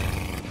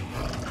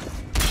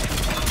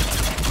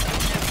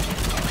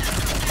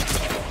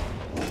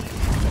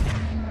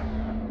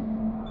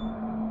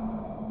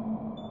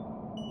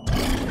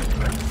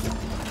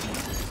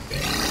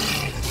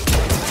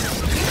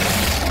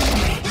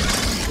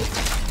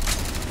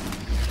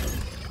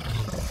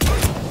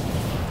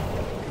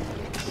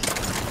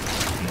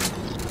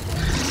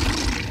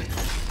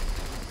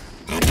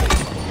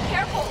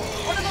 Careful!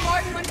 One of the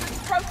large ones is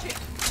approaching.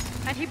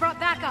 And he brought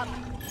that up.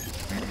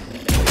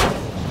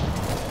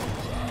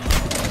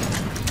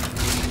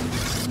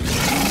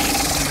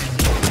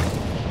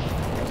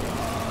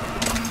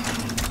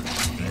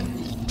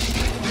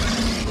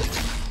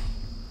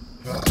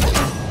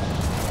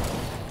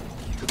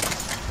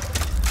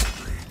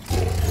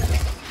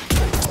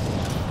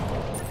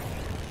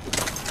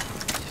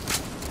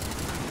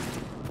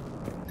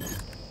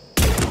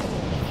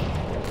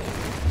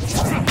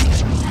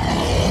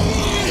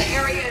 The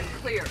area is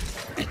clear.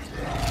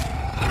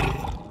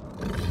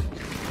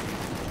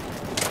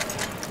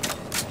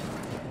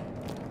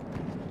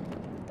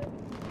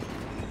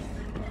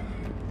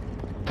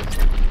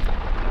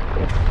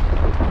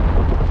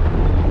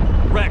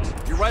 Rex,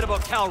 you're right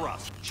about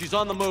Calross. She's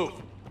on the move.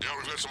 Yeah,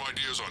 we've got some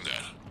ideas on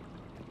that.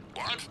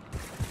 What?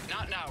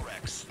 Not now,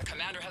 Rex. The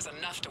commander has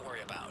enough to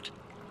worry about.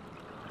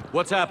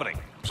 What's happening?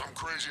 Some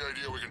crazy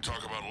idea we can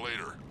talk about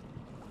later.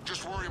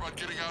 Just worry about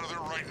getting out of there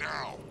right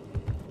now.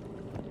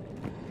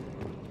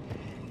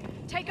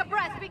 Take a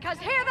breath because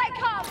here they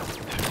come!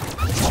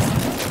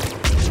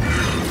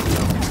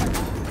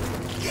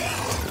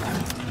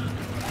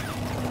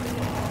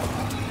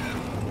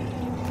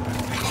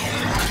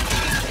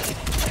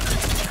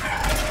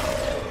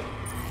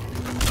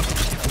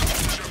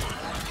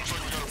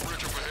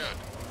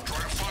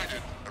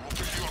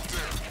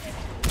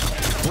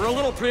 We're a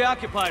little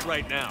preoccupied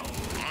right now.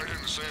 I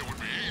didn't say it would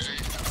be easy.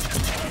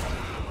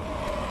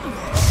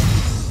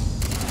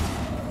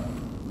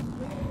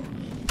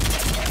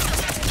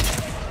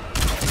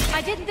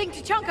 I didn't think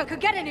Tuchanka could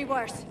get any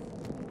worse.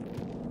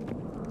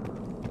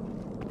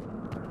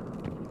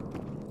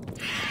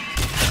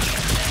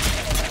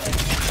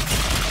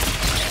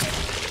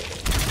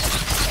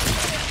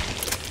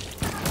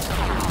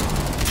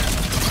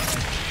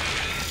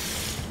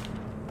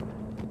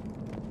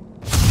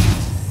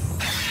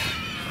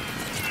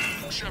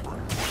 Shepard, we're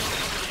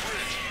under the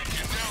bridge.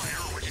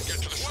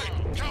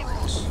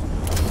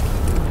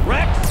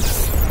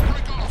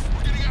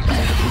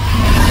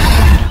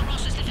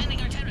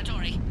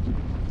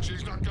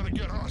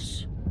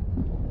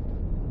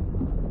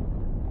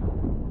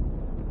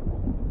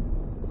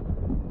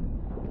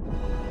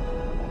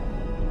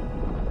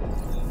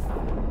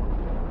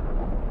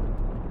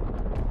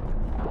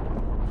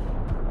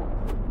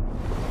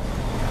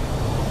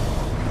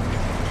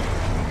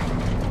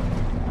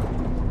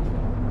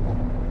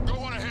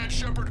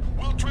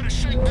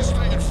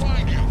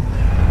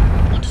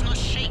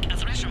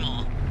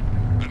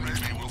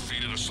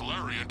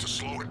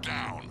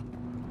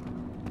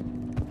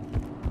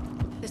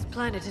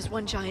 planet is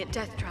one giant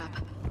death trap.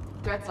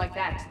 Threats like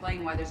that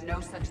explain why there's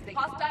no such thing.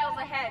 Hostiles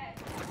ahead!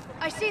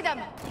 I see them!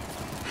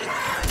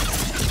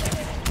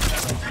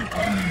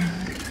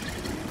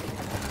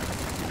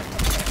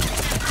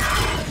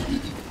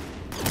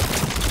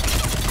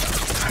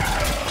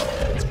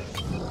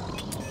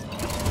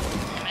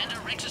 Commander,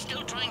 Rex is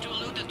still trying to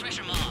elude the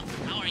Thresher Maw.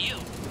 How are you?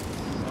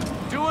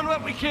 Doing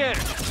what we can.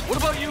 What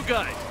about you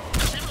guys?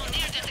 Several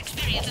near-death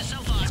experiences so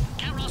far.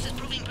 Kalros is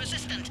proving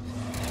persistent.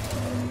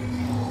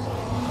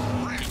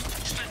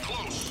 Wraith, stay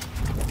close.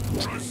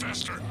 Try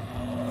faster.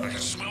 I can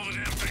smell the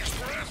damn thing's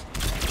breath.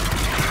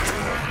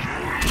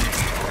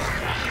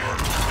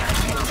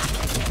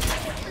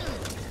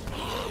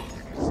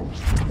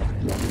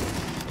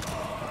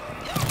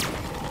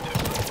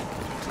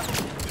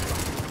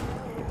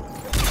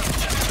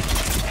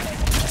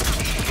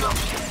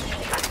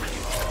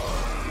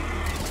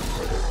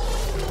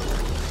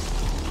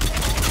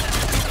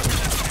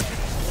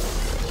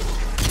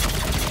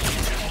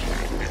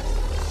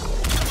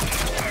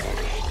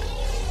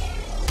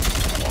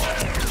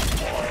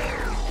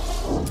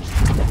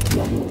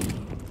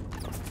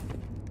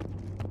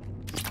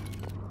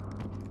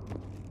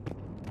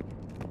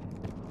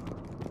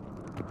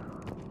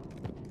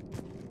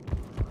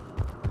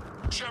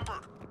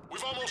 Shepard,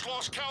 we've almost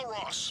lost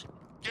Kalros.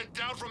 Get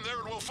down from there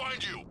and we'll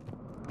find you.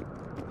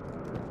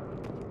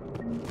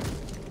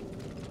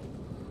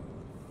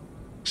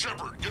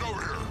 Shepard, get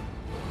over here.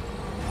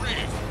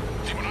 Reed,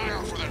 keep an eye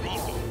out for that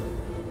model.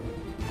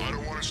 I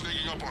don't want it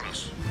sneaking up on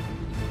us.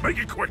 Make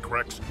it quick,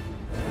 Rex.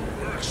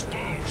 We're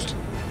exposed.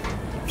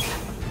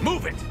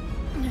 Move it!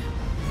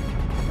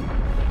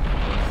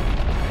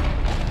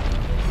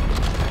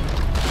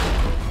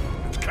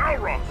 It's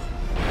Kalros!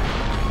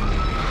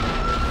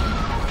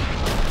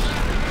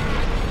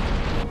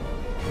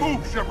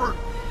 Move, Shepard!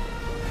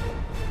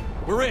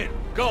 We're in.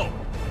 Go!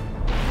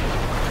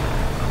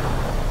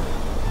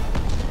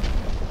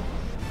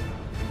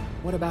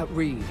 What about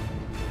Reed?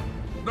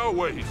 No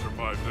way he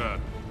survived that.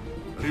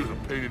 And he was a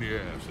pain in the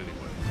ass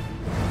anyway.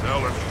 Now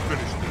let's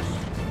finish this.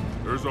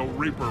 There's a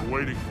Reaper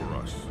waiting for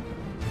us.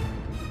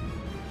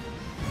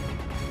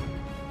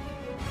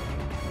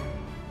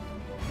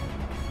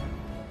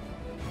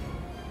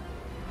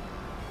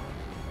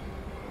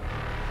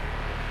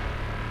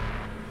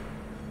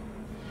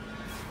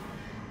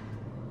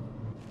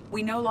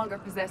 We no longer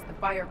possess the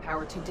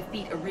firepower to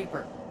defeat a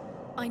Reaper.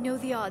 I know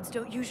the odds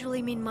don't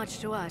usually mean much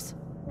to us.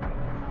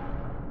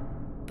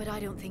 But I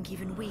don't think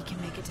even we can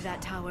make it to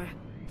that tower.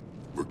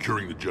 We're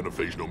curing the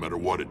genophage no matter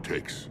what it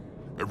takes.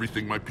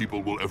 Everything my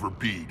people will ever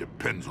be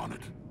depends on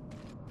it.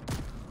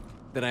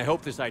 Then I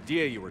hope this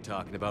idea you were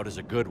talking about is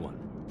a good one.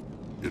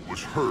 It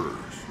was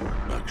hers,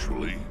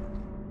 actually.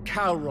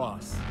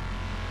 Kalros.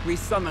 We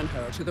summon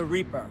her to the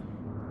Reaper.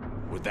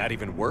 Would that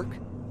even work?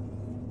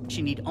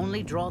 She need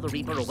only draw the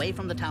Reaper away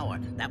from the tower.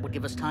 That would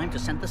give us time to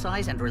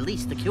synthesize and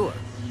release the cure.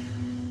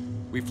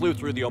 We flew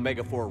through the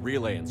Omega-4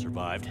 relay and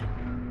survived.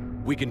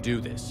 We can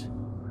do this.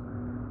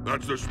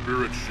 That's the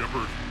spirit,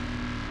 Shepard.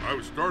 I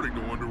was starting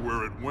to wonder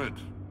where it went.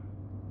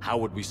 How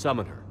would we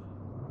summon her?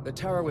 The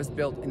tower was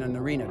built in an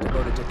arena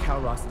devoted to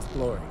Kalros'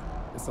 glory.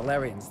 The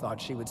Solarians thought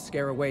she would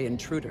scare away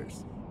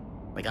intruders.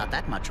 We got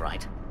that much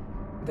right.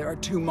 There are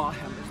 2 Maw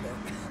hammers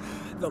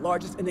there. The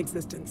largest in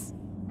existence.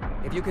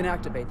 If you can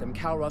activate them,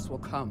 Kalros will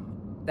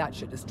come. That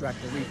should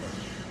distract the Reaper.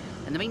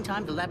 In the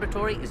meantime, the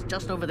laboratory is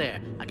just over there.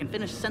 I can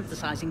finish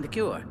synthesizing the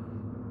cure.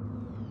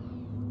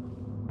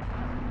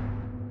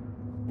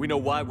 We know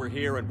why we're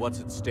here and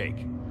what's at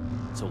stake.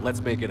 So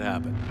let's make it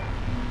happen.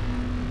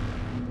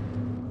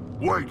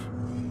 Wait!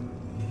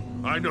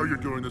 I know you're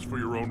doing this for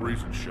your own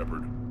reasons,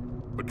 Shepard.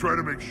 But try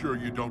to make sure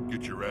you don't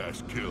get your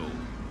ass killed.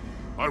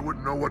 I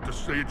wouldn't know what to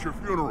say at your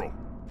funeral.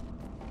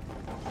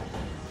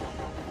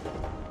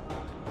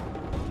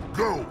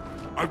 Go!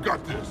 I've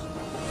got this!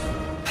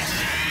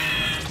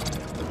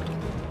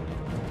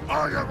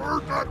 I am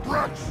Urdnot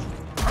Rex,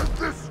 and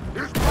this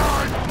is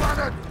my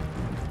planet!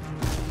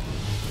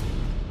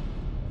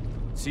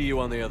 See you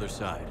on the other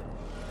side.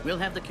 We'll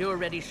have the cure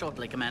ready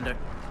shortly, Commander.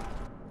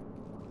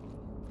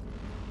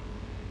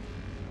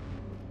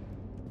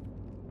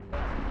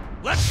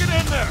 Let's get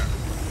in there!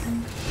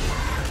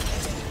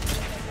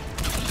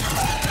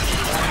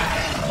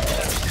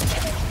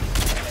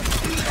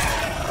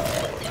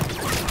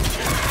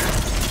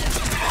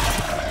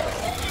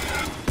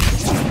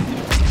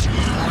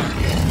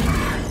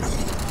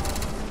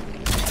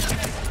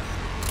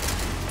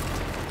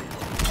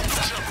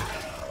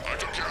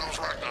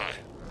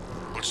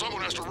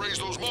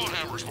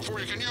 Before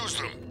you can use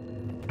them.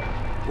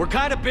 We're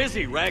kind of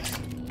busy, Rex.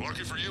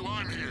 Lucky for you,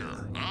 I'm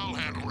here. I'll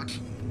handle it.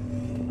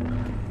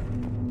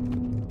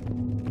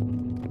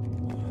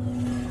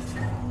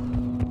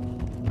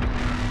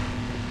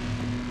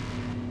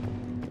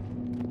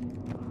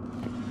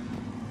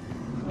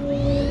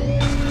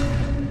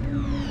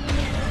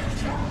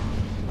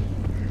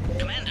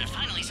 Commander,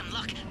 finally some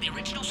luck. The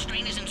original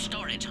strain is in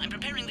storage. I'm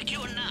preparing the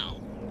cure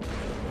now.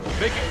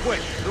 Make it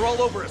quick. They're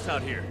all over us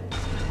out here.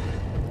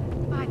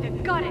 By the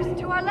goddess,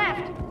 to our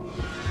left!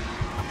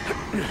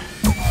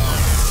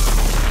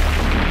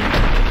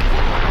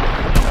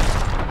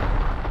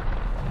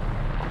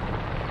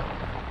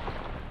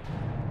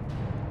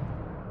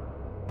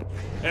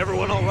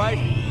 Everyone all right?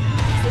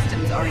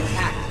 Systems are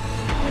intact.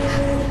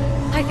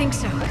 I think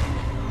so.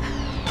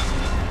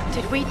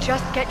 Did we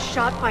just get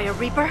shot by a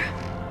Reaper?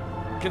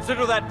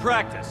 Consider that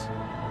practice.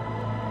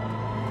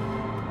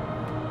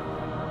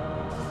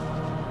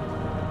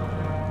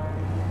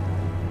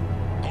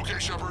 Okay,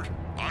 Shepard.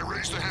 I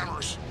raised the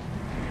hammers.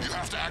 You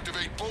have to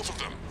activate both of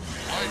them.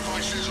 My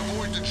advice is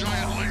avoid the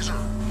giant laser.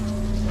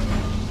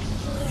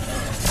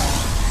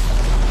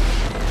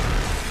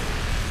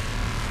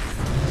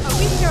 Are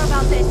we sure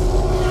about this?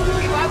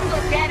 If I was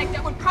organic,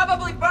 that would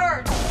probably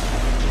burn.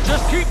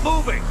 Just keep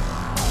moving.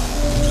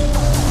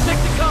 Stick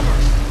to cover.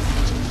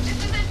 This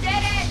is a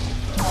dead end.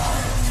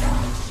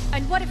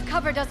 And what if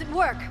cover doesn't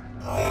work?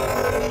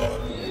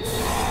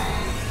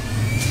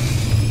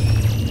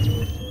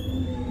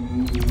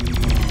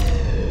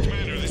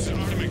 Commander, this is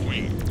Atomic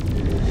Wing.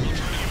 We'll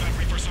try to use that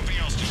Reaper something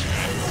else to shoot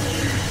at.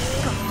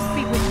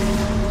 Speed with me.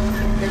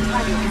 Their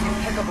timing is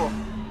impeccable.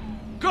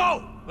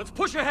 Go! Let's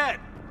push ahead!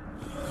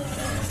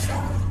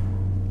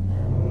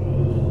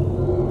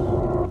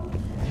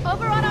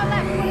 Over on our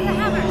left, one of the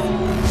hammers.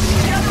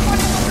 The other one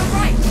is on the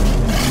right.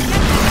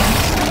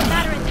 Doesn't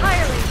matter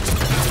entirely.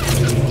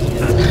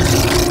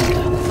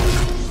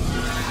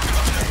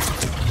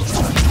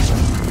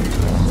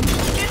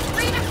 It's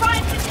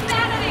redefines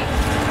insanity.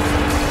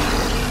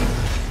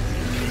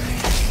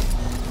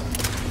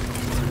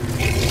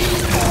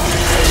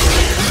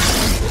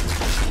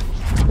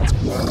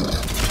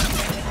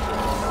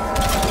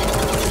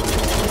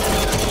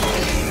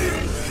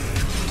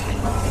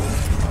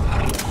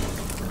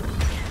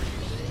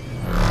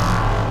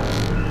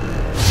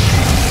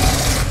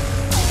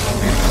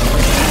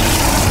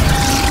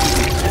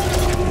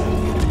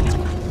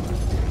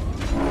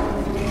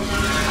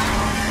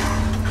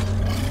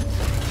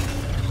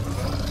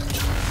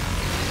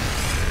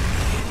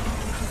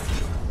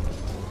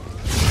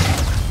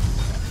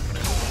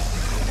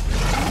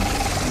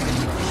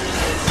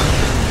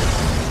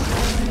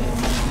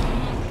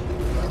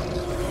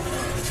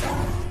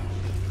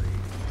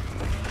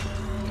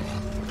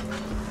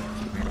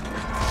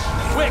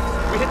 Quick!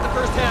 We hit the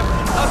first hammer.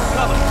 How's it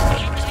coming?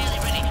 Camera's nearly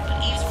ready, but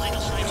Eve's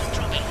vital signs are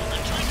dropping.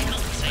 I'm trying to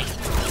compensate.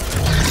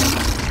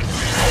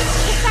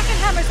 The second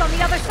hammer's on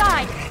the other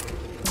side.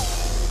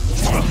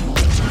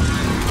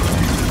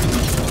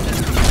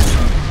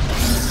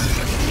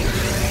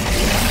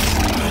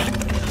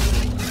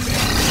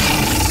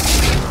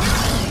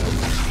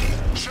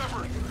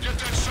 Shepard, get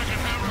that second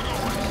hammer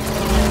going.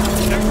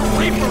 There's a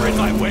Reaper in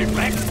my way,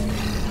 Rex!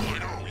 I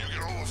know, you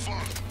get all the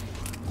fun.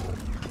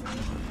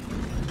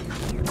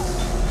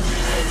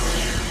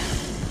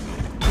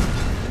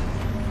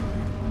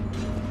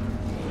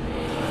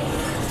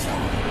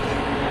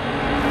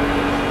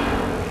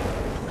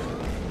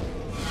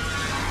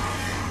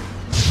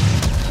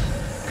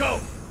 Go!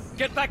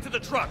 Get back to the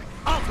truck.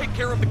 I'll take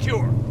care of the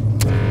cure.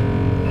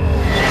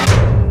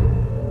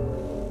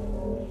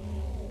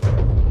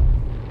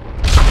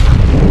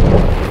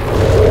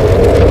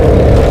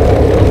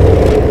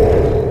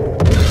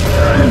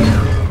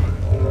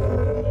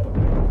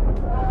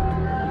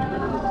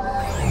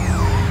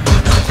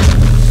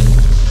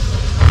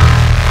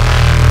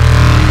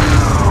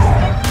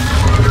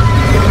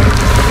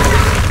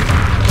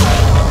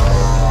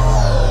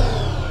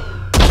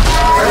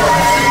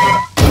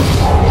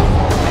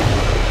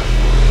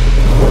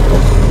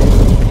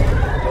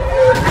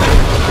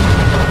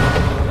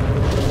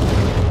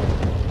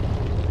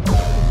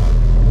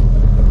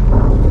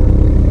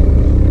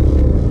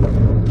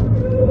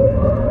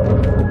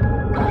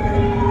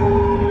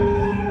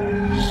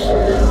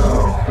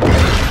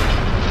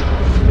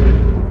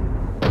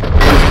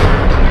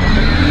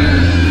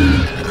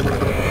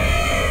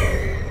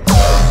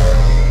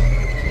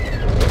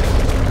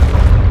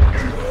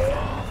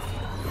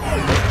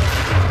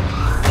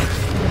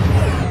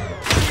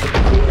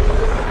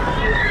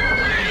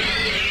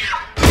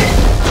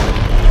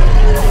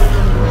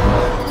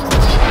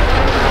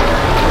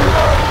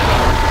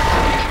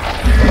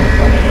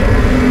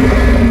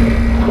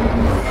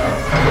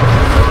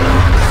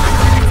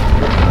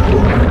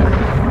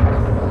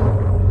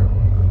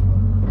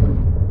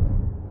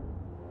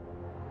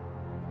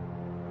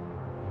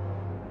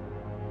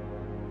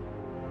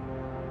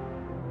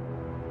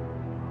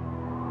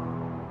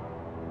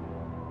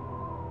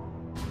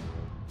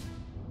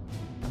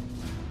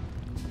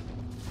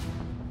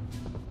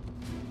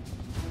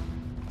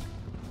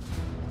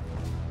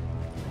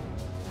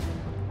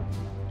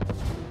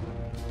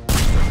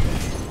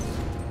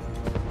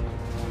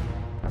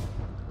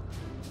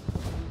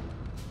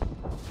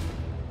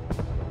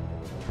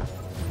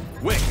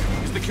 Wick,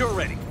 is the cure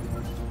ready?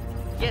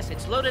 Yes,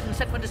 it's loaded and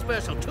set for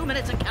dispersal. 2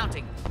 minutes and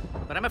counting.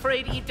 But I'm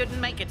afraid Eve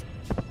didn't make it.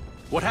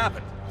 What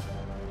happened?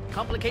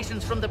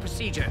 Complications from the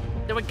procedure.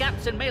 There were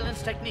gaps in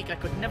Malin's technique I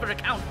could never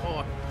account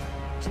for.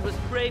 She was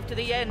brave to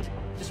the end.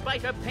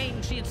 Despite her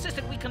pain, she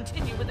insisted we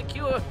continue with the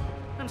cure.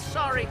 I'm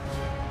sorry.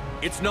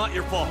 It's not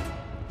your fault.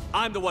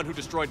 I'm the one who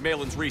destroyed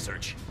Malin's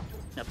research.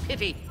 A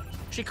pity.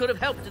 She could have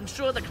helped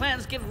ensure the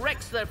clans give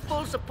Rex their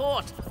full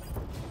support.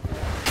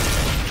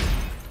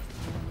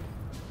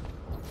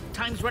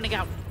 Time's running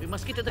out. We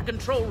must get to the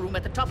control room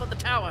at the top of the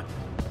tower.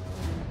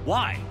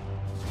 Why?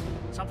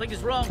 Something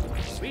is wrong.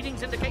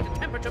 Readings indicate a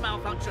temperature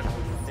malfunction.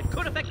 It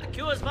could affect the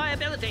cure's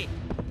viability.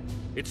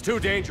 It's too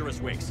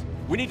dangerous, Winks.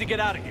 We need to get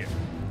out of here.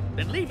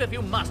 Then leave if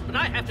you must, but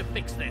I have to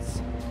fix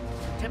this.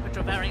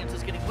 Temperature variance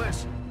is getting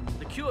worse.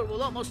 The cure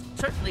will almost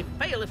certainly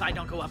fail if I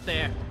don't go up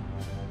there.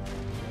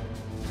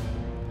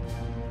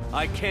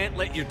 I can't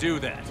let you do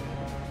that.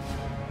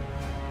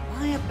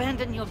 Why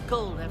abandon your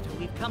goal after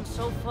we've come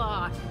so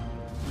far?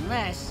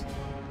 Unless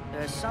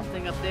there's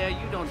something up there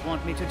you don't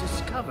want me to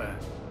discover.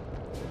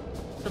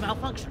 The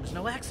malfunction is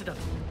no accident.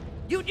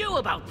 You knew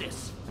about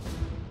this!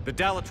 The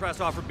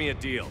Dalatras offered me a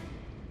deal.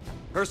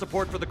 Her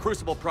support for the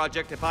Crucible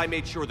project if I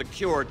made sure the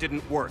cure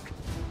didn't work.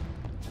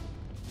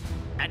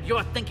 And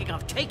you're thinking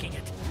of taking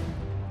it?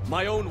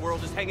 My own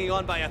world is hanging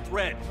on by a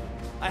thread.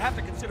 I have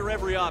to consider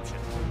every option.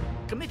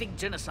 Committing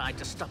genocide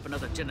to stop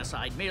another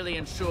genocide merely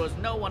ensures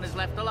no one is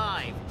left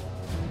alive.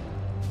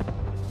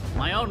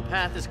 My own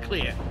path is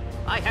clear.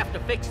 I have to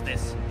fix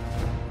this.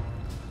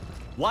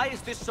 Why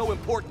is this so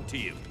important to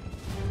you?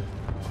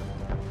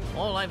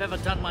 All I've ever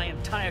done my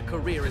entire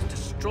career is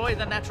destroy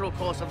the natural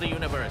course of the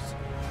universe.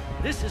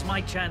 This is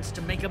my chance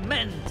to make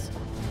amends.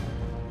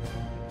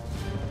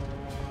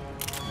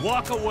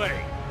 Walk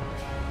away!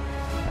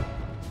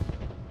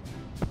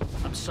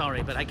 I'm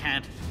sorry, but I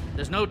can't.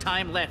 There's no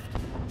time left.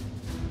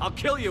 I'll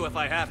kill you if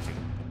I have to.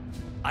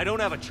 I don't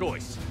have a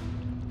choice.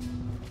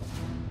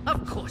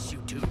 Of course you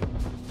do.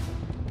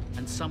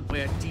 And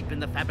somewhere deep in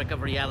the fabric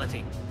of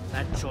reality,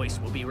 that choice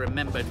will be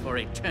remembered for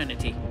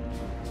eternity.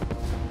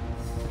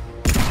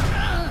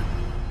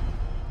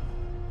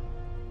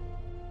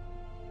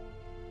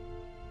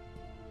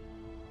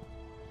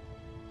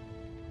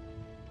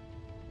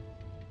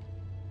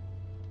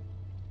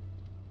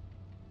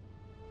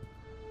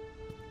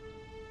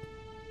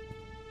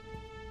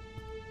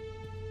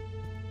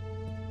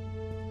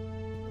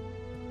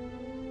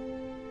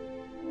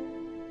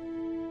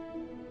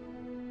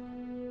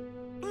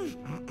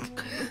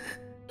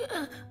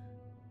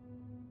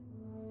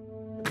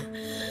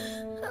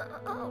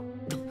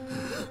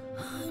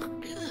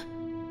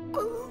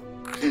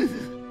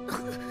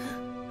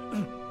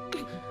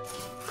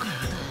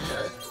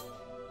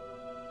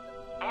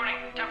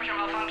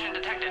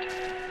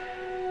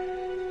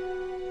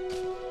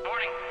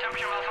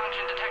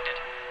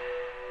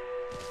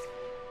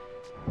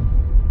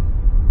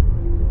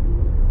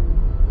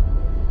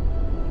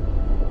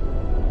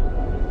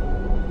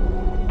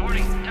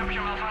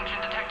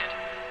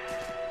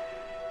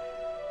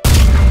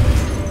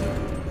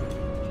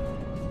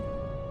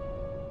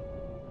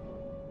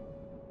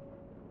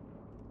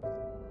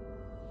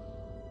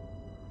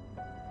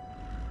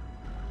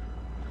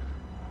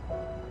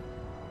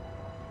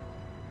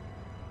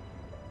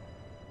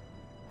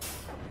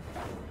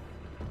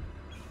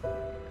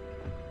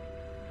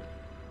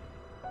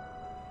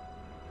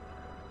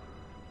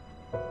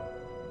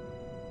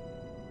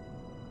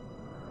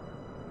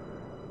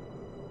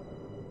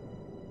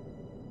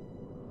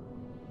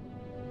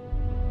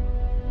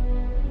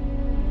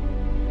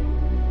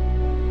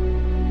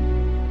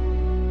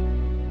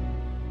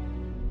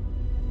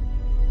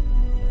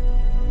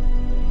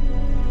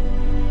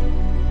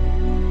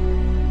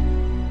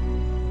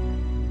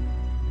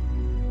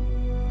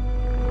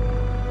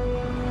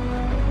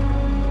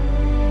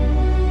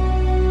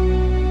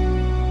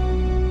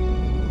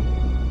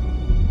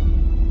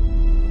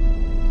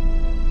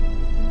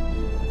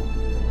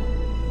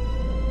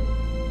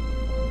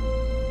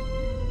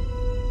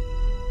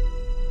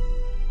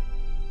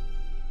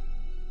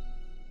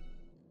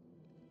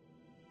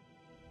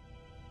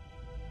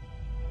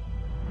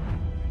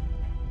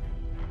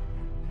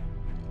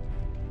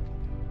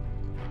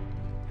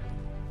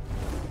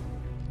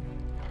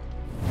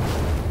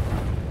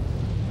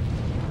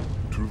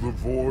 The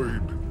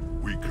void,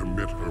 we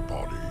commit her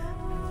body.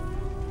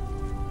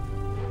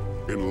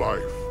 In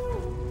life,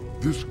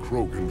 this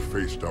Krogan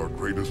faced our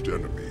greatest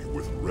enemy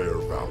with rare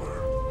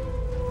valor.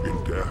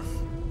 In death,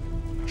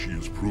 she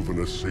has proven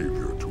a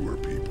savior to her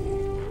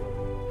people.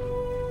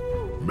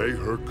 May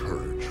her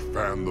courage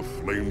fan the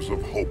flames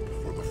of hope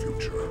for the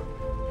future.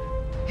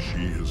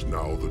 She is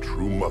now the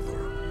true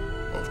mother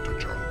of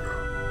Tachanga.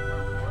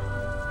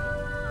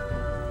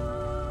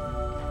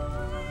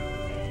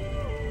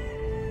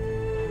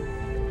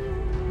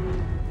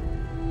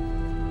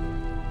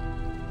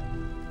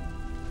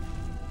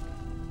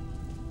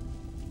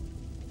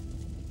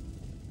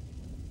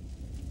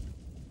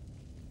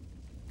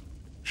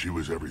 She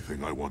was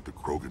everything I want the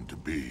Krogan to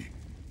be.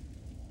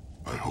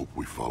 I hope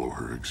we follow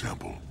her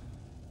example.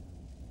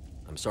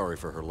 I'm sorry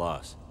for her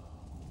loss.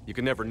 You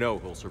can never know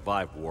who'll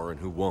survive war and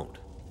who won't.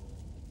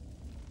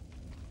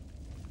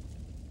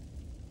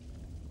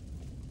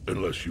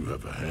 Unless you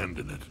have a hand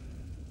in it.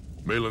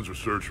 Malin's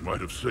research might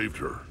have saved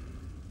her.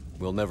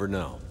 We'll never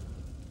know.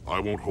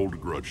 I won't hold a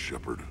grudge,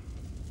 Shepard.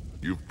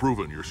 You've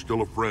proven you're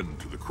still a friend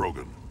to the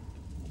Krogan.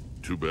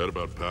 Too bad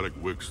about Paddock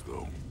Wicks,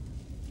 though.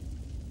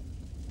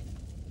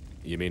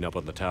 You mean up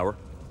on the tower?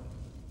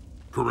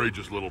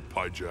 Courageous little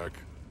pyjack.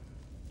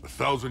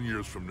 1,000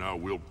 years from now,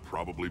 we'll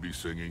probably be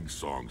singing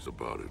songs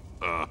about it.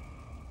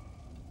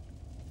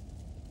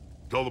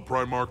 Tell the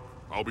Primarch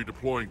I'll be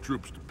deploying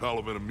troops to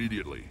Palaven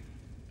immediately.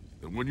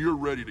 And when you're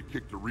ready to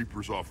kick the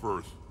Reapers off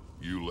Earth,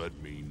 you let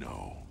me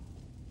know.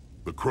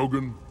 The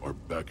Krogan are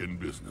back in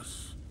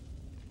business.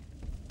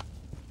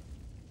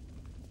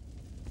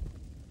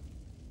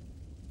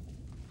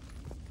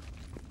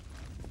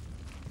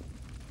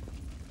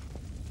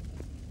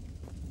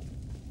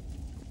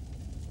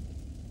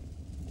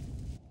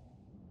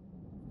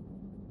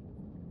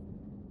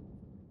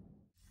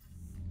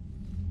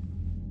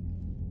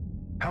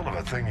 Hell of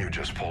a thing you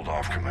just pulled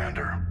off,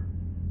 Commander.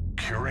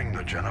 Curing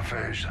the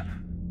genophage?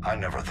 I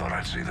never thought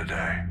I'd see the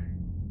day.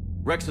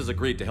 Rex has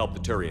agreed to help the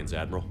Turians,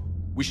 Admiral.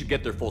 We should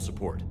get their full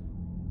support.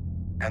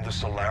 And the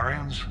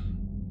Solarians?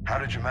 How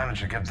did you manage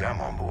to get them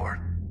on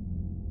board?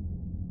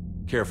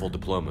 Careful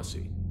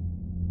diplomacy.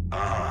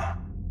 I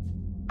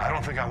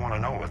don't think I want to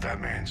know what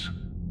that means.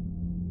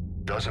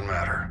 Doesn't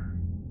matter.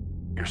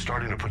 You're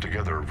starting to put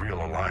together a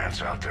real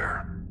alliance out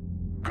there.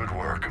 Good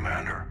work,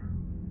 Commander.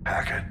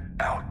 Hackett,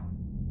 out.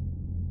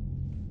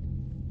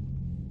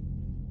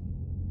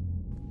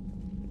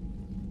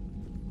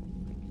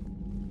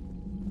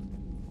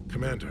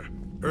 Commander,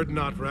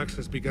 Urdnot Rex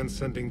has begun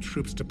sending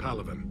troops to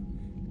Palaven.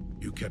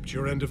 You kept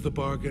your end of the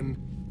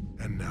bargain,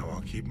 and now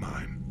I'll keep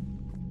mine.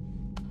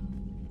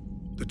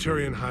 The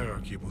Turian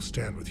hierarchy will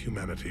stand with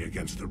humanity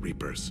against the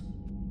Reapers.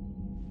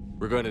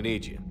 We're going to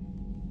need you.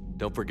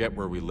 Don't forget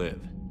where we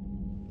live.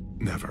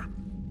 Never.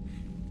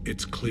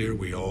 It's clear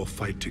we all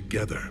fight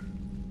together,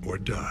 or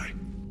die.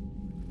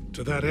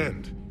 To that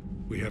end,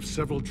 we have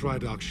several dry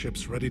dock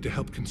ships ready to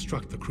help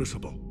construct the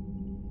Crucible.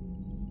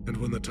 And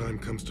when the time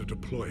comes to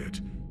deploy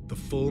it, the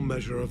full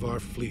measure of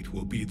our fleet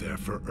will be there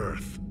for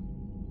Earth.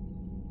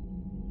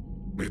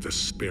 May the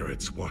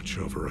spirits watch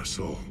over us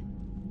all.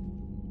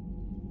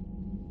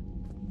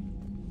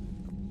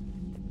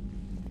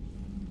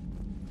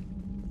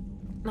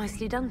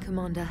 Nicely done,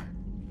 Commander.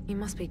 You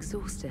must be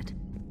exhausted.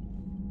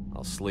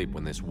 I'll sleep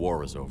when this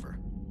war is over.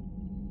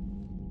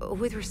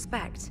 With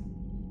respect,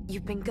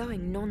 you've been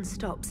going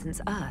non-stop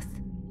since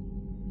Earth.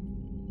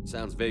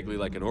 Sounds vaguely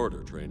like an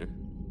order, Trainer.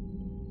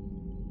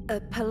 A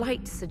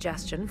polite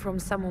suggestion from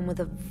someone with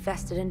a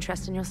vested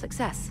interest in your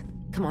success,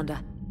 Commander.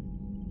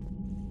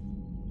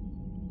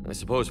 I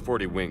suppose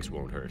 40 winks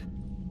won't hurt.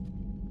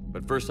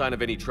 But first sign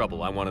of any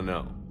trouble, I want to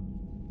know.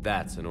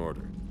 That's an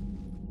order.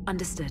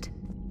 Understood.